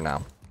 Stay there for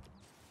now.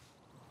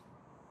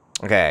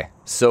 Okay,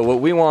 so what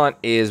we want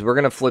is we're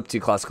going to flip to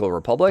Classical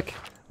Republic,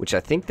 which I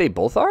think they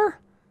both are.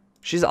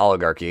 She's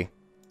oligarchy.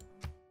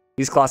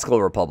 He's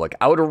Classical Republic.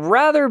 I would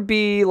rather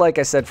be, like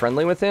I said,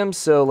 friendly with him,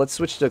 so let's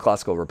switch to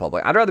Classical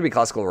Republic. I'd rather be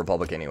Classical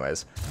Republic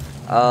anyways.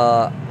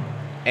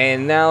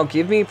 And now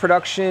give me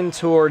production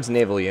towards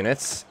naval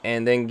units,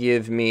 and then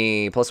give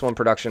me +1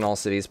 production all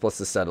cities plus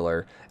the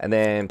settler, and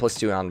then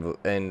 +2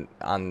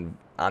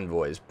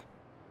 envoys.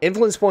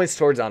 Influence points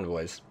towards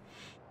envoys.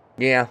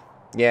 Yeah,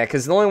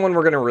 because the only one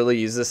we're gonna really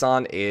use this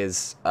on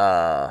is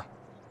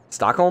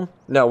Stockholm.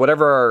 No,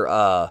 whatever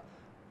our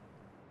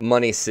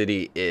money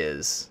city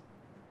is.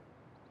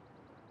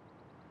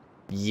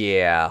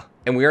 Yeah,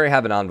 and we already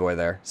have an envoy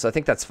there, so I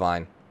think that's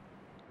fine.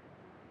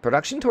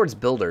 Production towards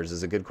builders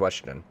is a good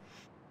question.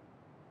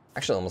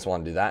 Actually, I almost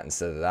want to do that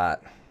instead of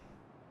that.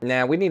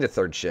 Nah, we need a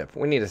third ship.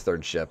 I'm gonna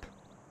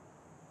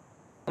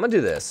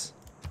do this.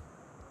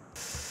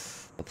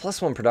 The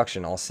 +1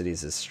 production all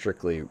cities is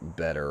strictly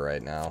better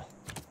right now.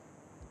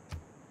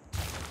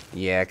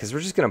 Yeah, because we're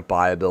just gonna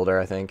buy a builder,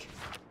 I think.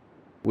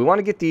 We want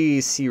to get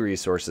the sea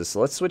resources, so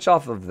let's switch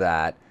off of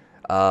that.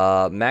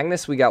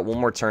 Magnus, we got one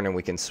more turn and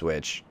we can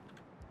switch.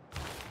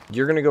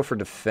 You're going to go for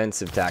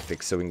defensive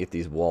tactics so we can get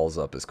these walls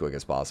up as quick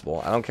as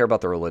possible. I don't care about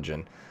the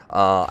religion.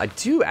 I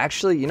do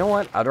actually, you know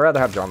what? I'd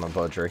rather have drama and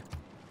poetry.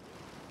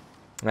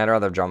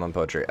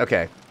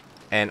 Okay.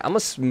 And I'm going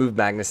to move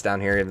Magnus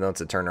down here even though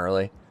it's a turn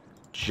early.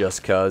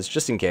 Just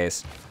in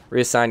case.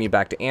 Reassign you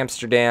back to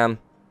Amsterdam.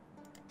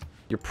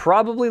 You're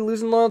probably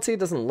losing loyalty. It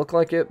doesn't look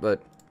like it,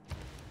 but...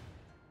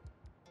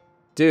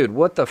 Dude,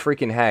 what the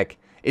freaking heck?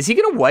 Is he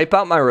going to wipe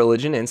out my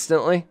religion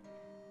instantly?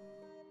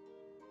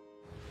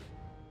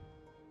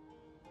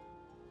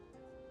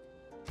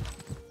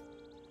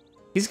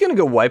 He's going to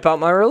go wipe out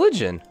my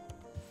religion.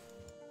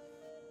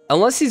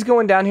 Unless he's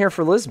going down here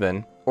for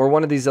Lisbon or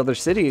one of these other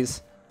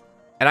cities.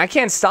 And I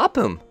can't stop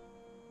him.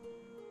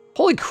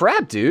 Holy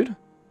crap, dude.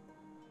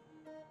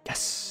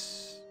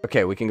 Yes.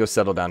 Okay, we can go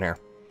settle down here.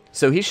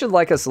 So he should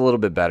like us a little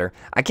bit better.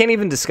 I can't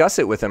even discuss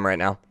it with him right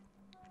now.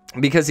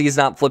 Because he's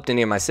not flipped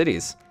any of my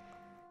cities.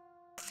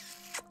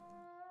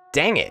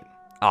 Dang it.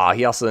 Aw,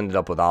 he also ended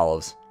up with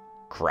olives.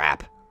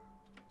 Crap.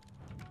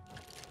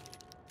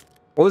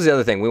 What was the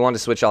other thing? We wanted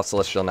to switch off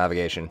celestial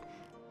navigation.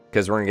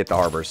 Because we're going to get the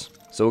harbors.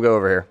 So we'll go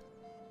over here.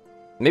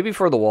 Maybe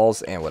for the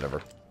walls and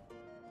whatever.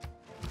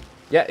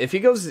 Yeah, if he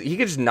goes, he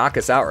could just knock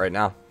us out right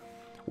now.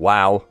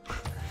 Wow.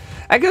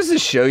 That goes to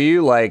show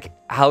you, like,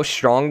 how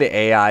strong the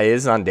AI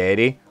is on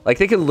Deity. Like,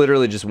 they could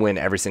literally just win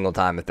every single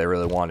time if they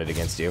really wanted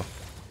against you.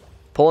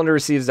 Poland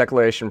receives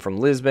declaration from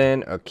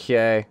Lisbon.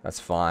 Okay, that's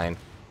fine.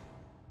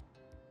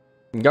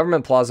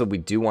 Government Plaza we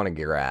do want to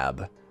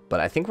grab. But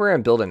I think we're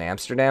going to build in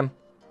Amsterdam.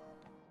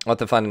 I'll have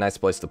to find a nice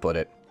place to put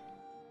it.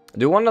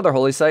 Do we want another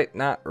holy site?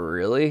 Not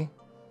really.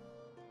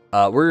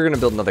 We're going to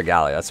build another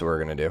galley. That's what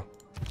we're going to do.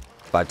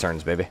 5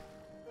 turns, baby.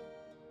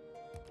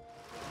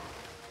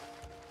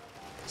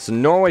 So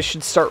Norway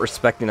should start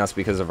respecting us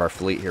because of our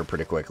fleet here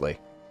pretty quickly.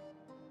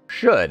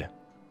 Should.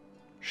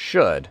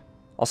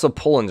 Also,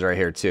 Poland's right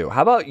here, too.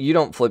 How about you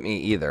don't flip me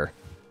either?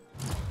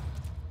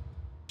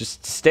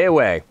 Just stay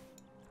away.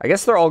 I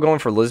guess they're all going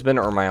for Lisbon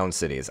or my own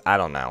cities. I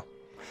don't know.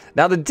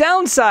 Now, the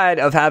downside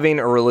of having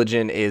a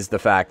religion is the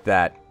fact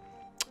that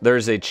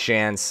there's a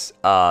chance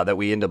that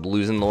we end up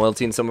losing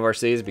loyalty in some of our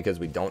cities because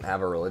we don't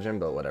have a religion,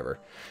 but whatever.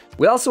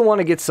 We also want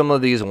to get some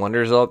of these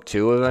wonders up,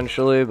 too,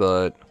 eventually,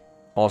 but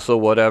also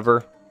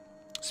whatever.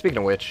 Speaking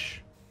of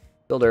which,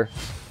 builder.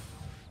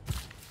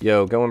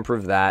 Yo, go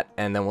improve that,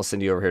 and then we'll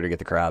send you over here to get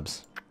the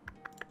crabs.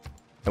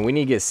 And we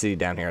need to get a city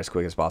down here as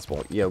quick as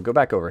possible. Yo, go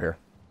back over here.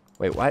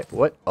 Wait,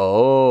 what?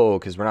 Oh,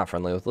 because we're not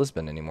friendly with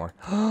Lisbon anymore.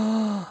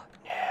 No,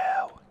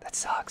 that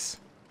sucks.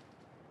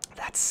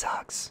 That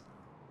sucks.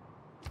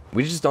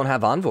 We just don't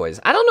have envoys.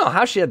 I don't know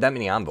how she had that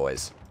many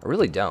envoys. I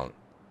really don't.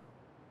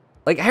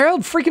 Like,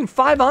 Harold freaking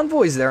 5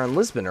 envoys there in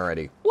Lisbon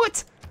already.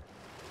 What?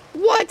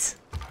 What?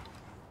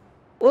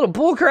 A little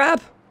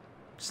bullcrap.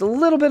 Just a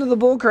little bit of the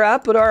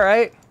bullcrap, but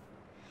alright.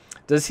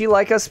 Does he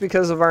like us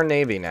because of our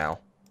navy now?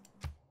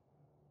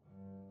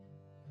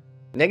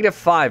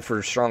 -5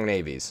 for strong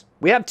navies.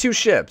 We have 2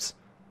 ships.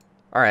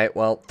 Alright,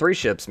 well, 3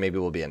 ships maybe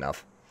will be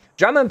enough.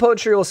 Drama and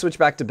poetry will switch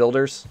back to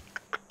builders.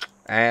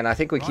 And I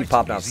think we keep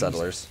popping out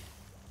settlers.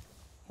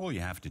 All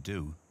you have to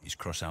do is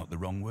cross out the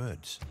wrong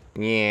words.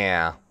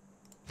 Yeah.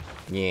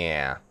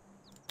 Yeah.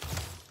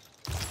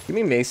 Give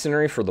me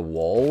masonry for the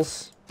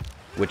walls,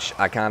 which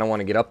I kind of want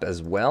to get up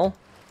as well.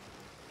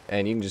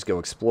 And you can just go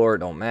explore, it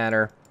don't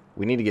matter.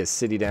 We need to get a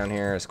city down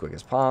here as quick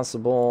as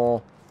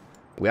possible.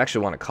 We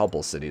actually want a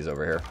couple cities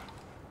over here.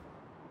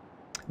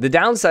 The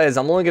downside is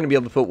I'm only going to be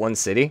able to put 1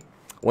 city.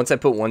 Once I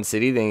put 1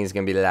 city, then he's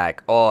going to be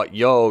like, oh,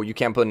 yo, you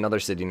can't put another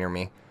city near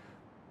me.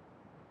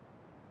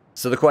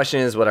 So the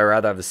question is, would I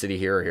rather have the city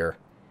here or here?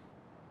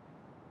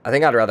 I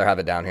think I'd rather have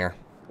it down here.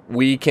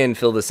 We can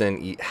fill this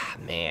in.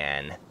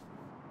 Man.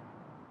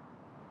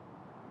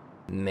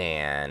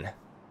 Man.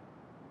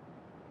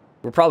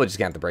 We're probably just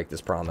going to have to break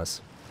this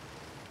promise.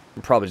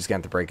 We're probably just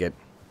going to have to break it.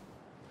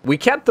 We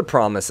kept the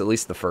promise at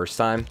least the first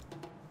time.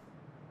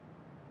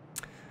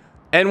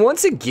 And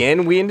once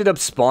again, we ended up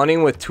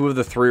spawning with 2 of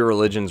the 3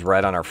 religions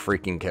right on our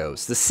freaking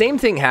coast. The same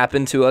thing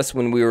happened to us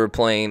when we were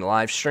playing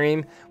live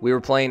stream. We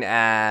were playing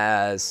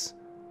as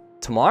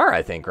Tamar,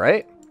 I think,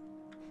 right?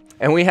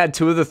 And we had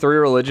 2 of the 3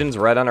 religions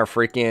right on our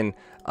freaking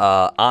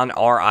on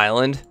our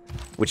island,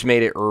 which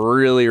made it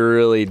really,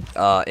 really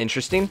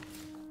interesting.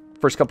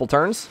 First couple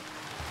turns,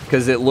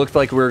 because it looked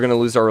like we were going to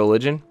lose our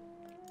religion.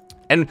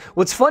 And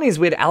what's funny is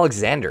we had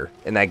Alexander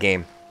in that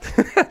game.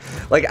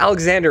 Like,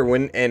 Alexander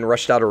went and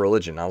rushed out a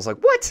religion. I was like,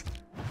 what?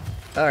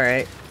 All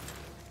right.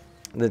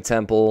 The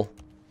temple.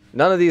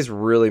 None of these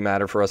really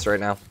matter for us right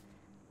now.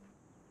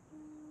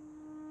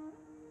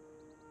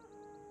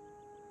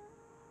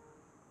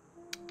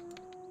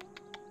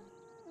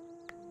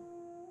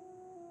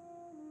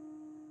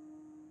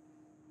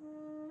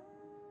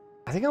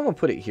 I think I'm going to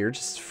put it here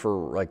just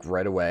for, like,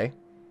 right away.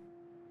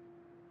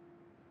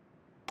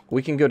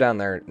 We can go down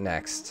there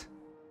next.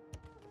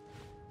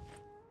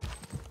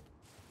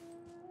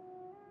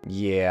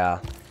 Yeah.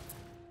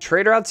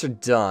 Trade routes are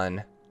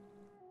done.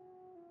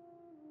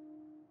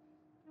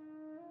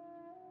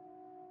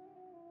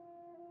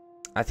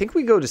 I think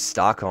we go to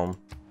Stockholm.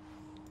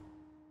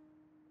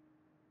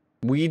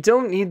 We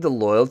don't need the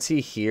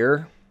loyalty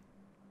here.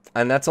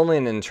 And that's only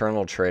an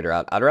internal trade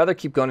route. I'd rather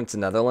keep going into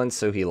Netherlands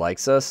so he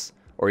likes us.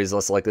 Or he's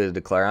less likely to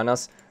declare on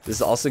us. This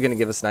is also going to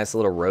give us nice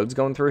little roads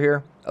going through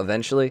here.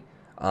 Eventually.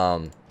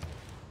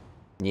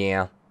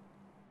 Yeah.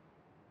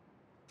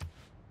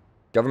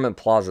 Government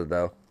Plaza,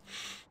 though.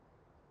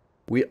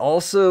 We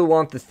also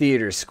want the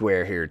theater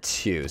square here,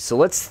 too. So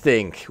let's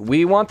think.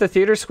 We want the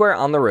theater square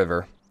on the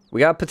river.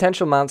 We got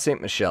potential Mount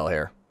St. Michel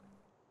here.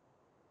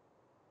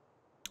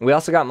 We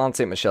also got Mount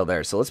St. Michel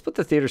there. So let's put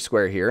the theater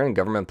square here in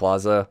Government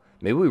Plaza.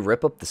 Maybe we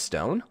rip up the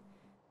stone?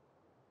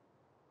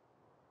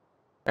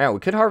 Yeah, we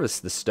could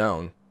harvest the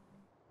stone.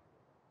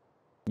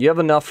 You have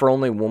enough for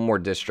only one more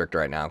district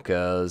right now,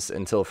 because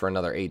until for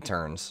another 8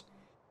 turns.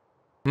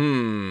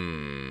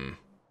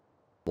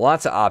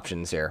 Lots of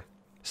options here.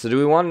 So do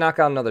we want to knock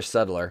out another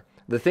settler?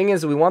 The thing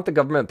is, we want the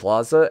Government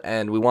Plaza,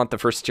 and we want the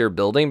first tier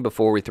building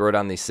before we throw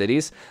down these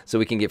cities, so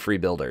we can get free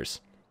builders.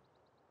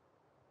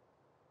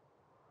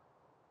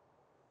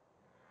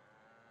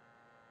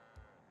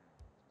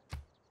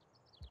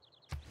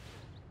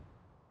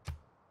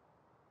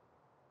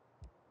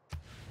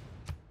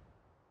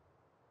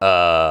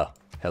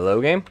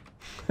 Hello, game?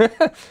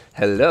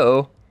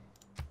 Hello?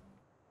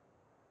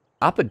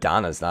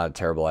 Apadana's not a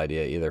terrible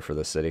idea either for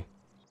the city.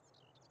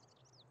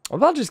 What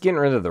about just getting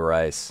rid of the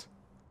rice?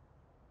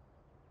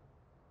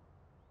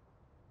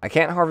 I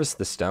can't harvest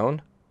the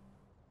stone.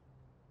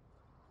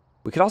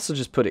 We could also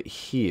just put it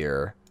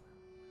here.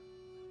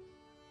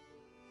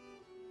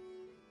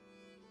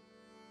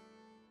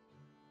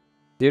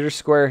 Theater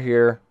square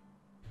here.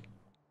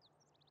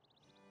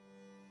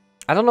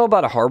 I don't know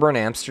about a harbor in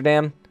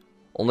Amsterdam.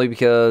 Only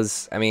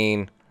because, I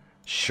mean,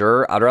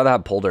 sure, I'd rather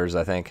have polders,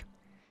 I think.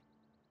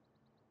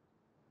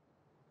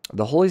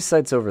 The holy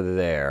site's over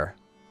there.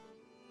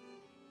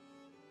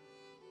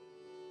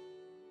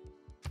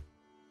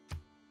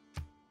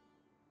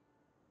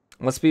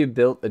 Must be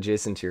built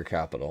adjacent to your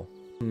capital.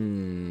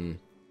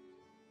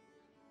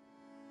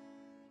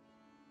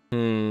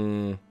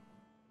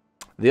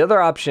 The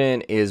other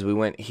option is we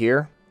went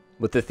here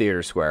with the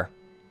theater square.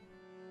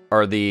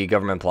 Or the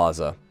government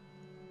plaza.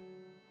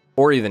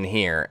 Or even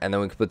here, and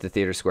then we could put the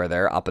theater square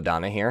there,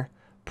 Apadana here.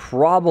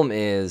 Problem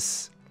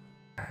is,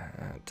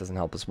 it doesn't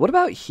help us. What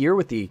about here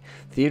with the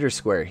theater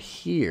square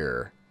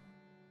here?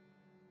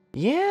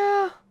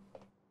 Yeah.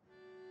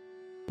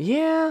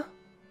 Yeah.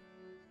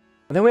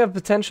 And then we have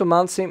potential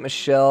Mount St.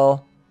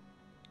 Michel.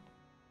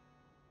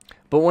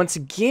 But once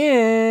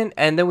again,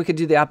 and then we could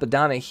do the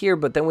Apadana here,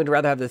 but then we'd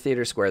rather have the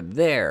theater square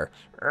there.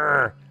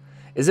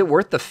 Is it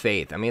worth the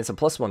faith? I mean, it's a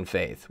 +1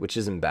 faith, which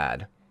isn't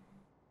bad.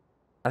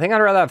 I think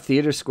I'd rather have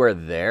theater square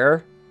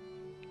there,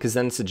 because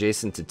then it's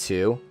adjacent to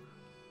 2.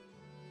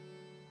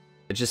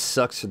 It just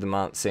sucks for the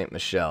Mount St.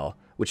 Michel,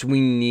 which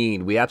we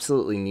need. We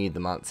absolutely need the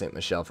Mount St.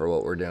 Michel for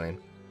what we're doing.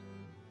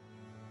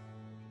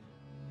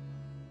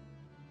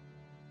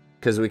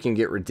 Because we can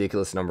get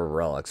ridiculous number of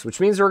relics, which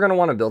means we're going to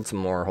want to build some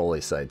more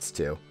holy sites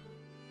too.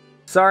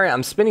 Sorry,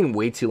 I'm spending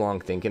way too long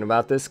thinking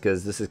about this,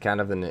 because this is kind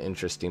of an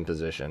interesting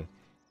position.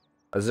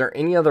 Is there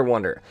any other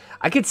wonder?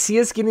 I could see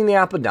us getting the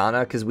Apadana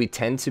because we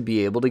tend to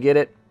be able to get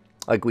it.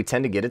 Like, we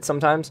tend to get it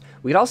sometimes.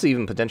 We could also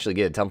even potentially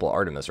get a Temple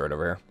Artemis right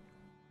over here.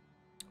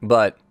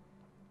 But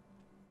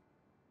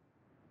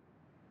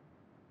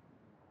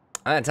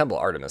Temple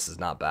Artemis is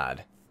not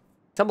bad.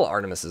 Temple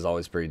Artemis is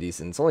always pretty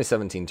decent. It's only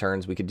 17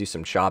 turns. We could do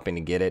some shopping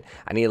to get it.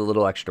 I need a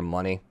little extra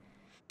money.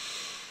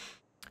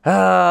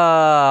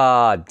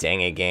 Ah,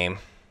 dang it, game.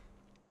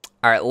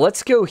 All right,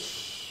 let's go.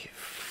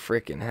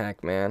 Freaking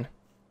heck, man.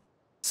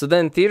 So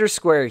then theater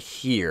square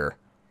here.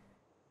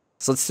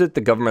 So let's sit the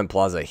government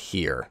plaza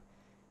here.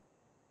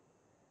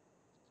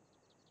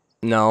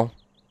 No.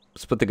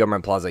 Let's put the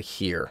government plaza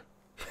here.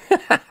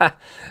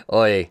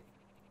 Oi.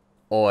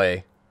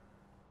 Oi.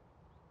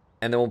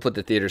 And then we'll put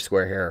the theater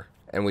square here.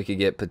 And we could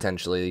get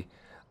potentially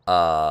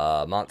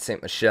Mount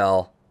St.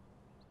 Michel.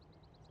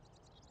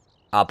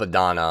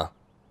 Apadana.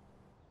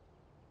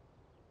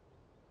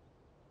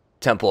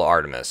 Temple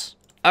Artemis.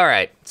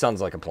 Alright. Sounds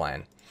like a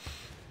plan.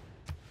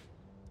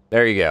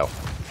 There you go.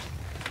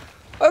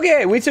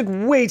 Okay, we took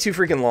way too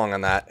freaking long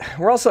on that.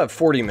 We're also at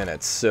 40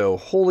 minutes, so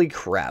holy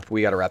crap,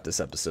 we gotta wrap this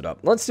episode up.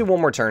 Let's do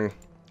one more turn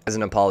as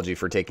an apology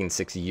for taking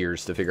 6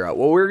 years to figure out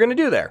what we were gonna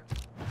do there.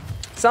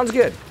 Sounds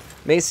good.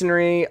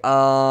 Masonry,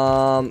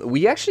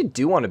 we actually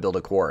do want to build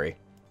a quarry.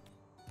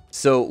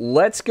 So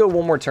let's go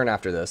one more turn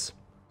after this.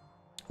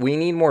 We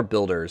need more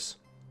builders.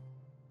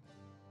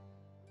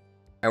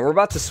 And we're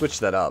about to switch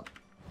that up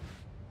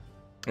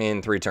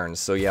in 3 turns.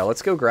 So yeah,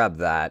 let's go grab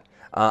that.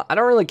 I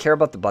don't really care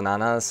about the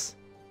bananas.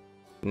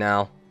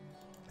 No.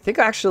 I think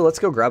actually let's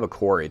go grab a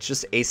quarry. It's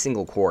just a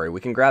single quarry. We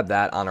can grab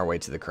that on our way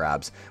to the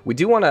crabs. We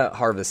do want to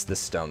harvest this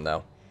stone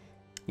though.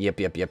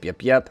 Yep.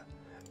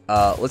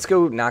 Let's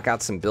go knock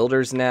out some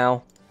builders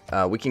now.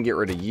 We can get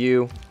rid of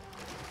you.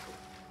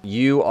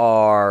 You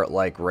are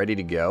like ready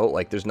to go.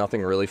 Like there's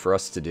nothing really for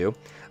us to do.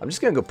 I'm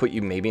just going to go put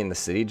you maybe in the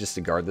city just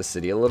to guard the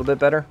city a little bit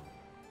better.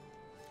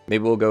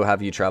 Maybe we'll go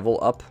have you travel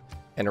up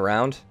and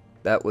around.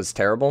 That was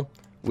terrible.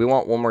 We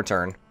want one more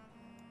turn.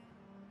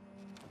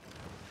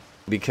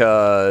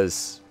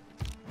 Because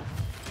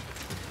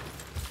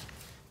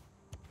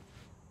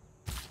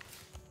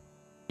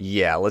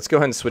yeah, let's go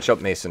ahead and switch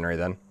up masonry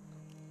then.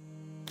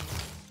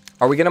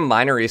 Are we going to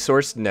mine a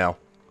resource? No,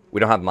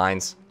 we don't have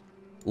mines.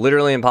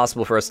 Literally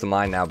impossible for us to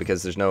mine now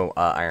because there's no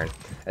iron.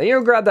 And you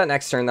know, grab that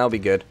next turn. That'll be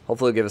good.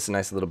 Hopefully it'll give us a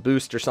nice little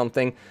boost or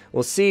something.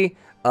 We'll see.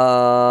 Holy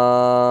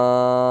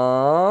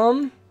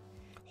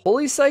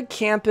Site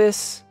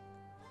Campus.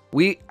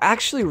 We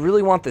actually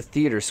really want the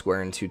theater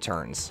square in 2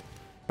 turns.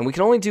 And we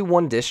can only do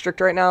 1 district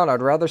right now, and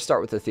I'd rather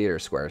start with the theater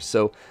square.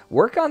 So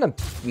work on a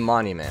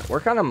monument.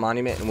 Work on a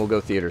monument, and we'll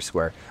go theater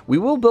square. We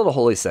will build a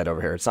holy site over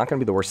here. It's not going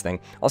to be the worst thing.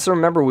 Also,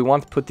 remember, we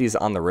want to put these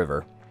on the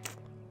river.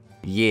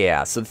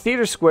 Yeah, so the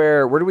theater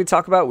square, where did we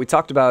talk about? We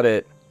talked about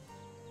it.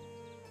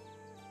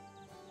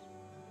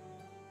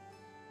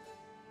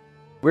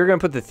 We're going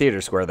to put the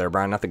theater square there,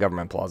 Brian, not the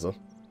government plaza.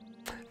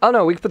 Oh,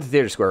 no, we can put the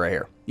theater square right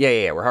here.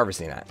 Yeah, we're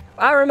harvesting that.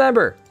 I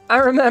remember.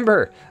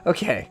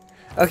 Okay,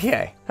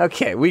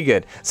 we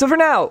good. So for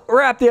now,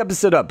 wrap the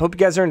episode up. Hope you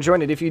guys are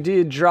enjoying it. If you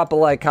did, drop a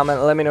like,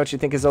 comment, let me know what you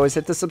think. As always,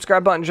 hit the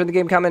subscribe button, join the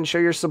game, comment, show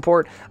your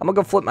support. I'm gonna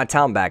go flip my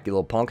town back, you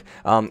little punk.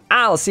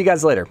 I'll see you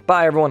guys later.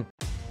 Bye, everyone.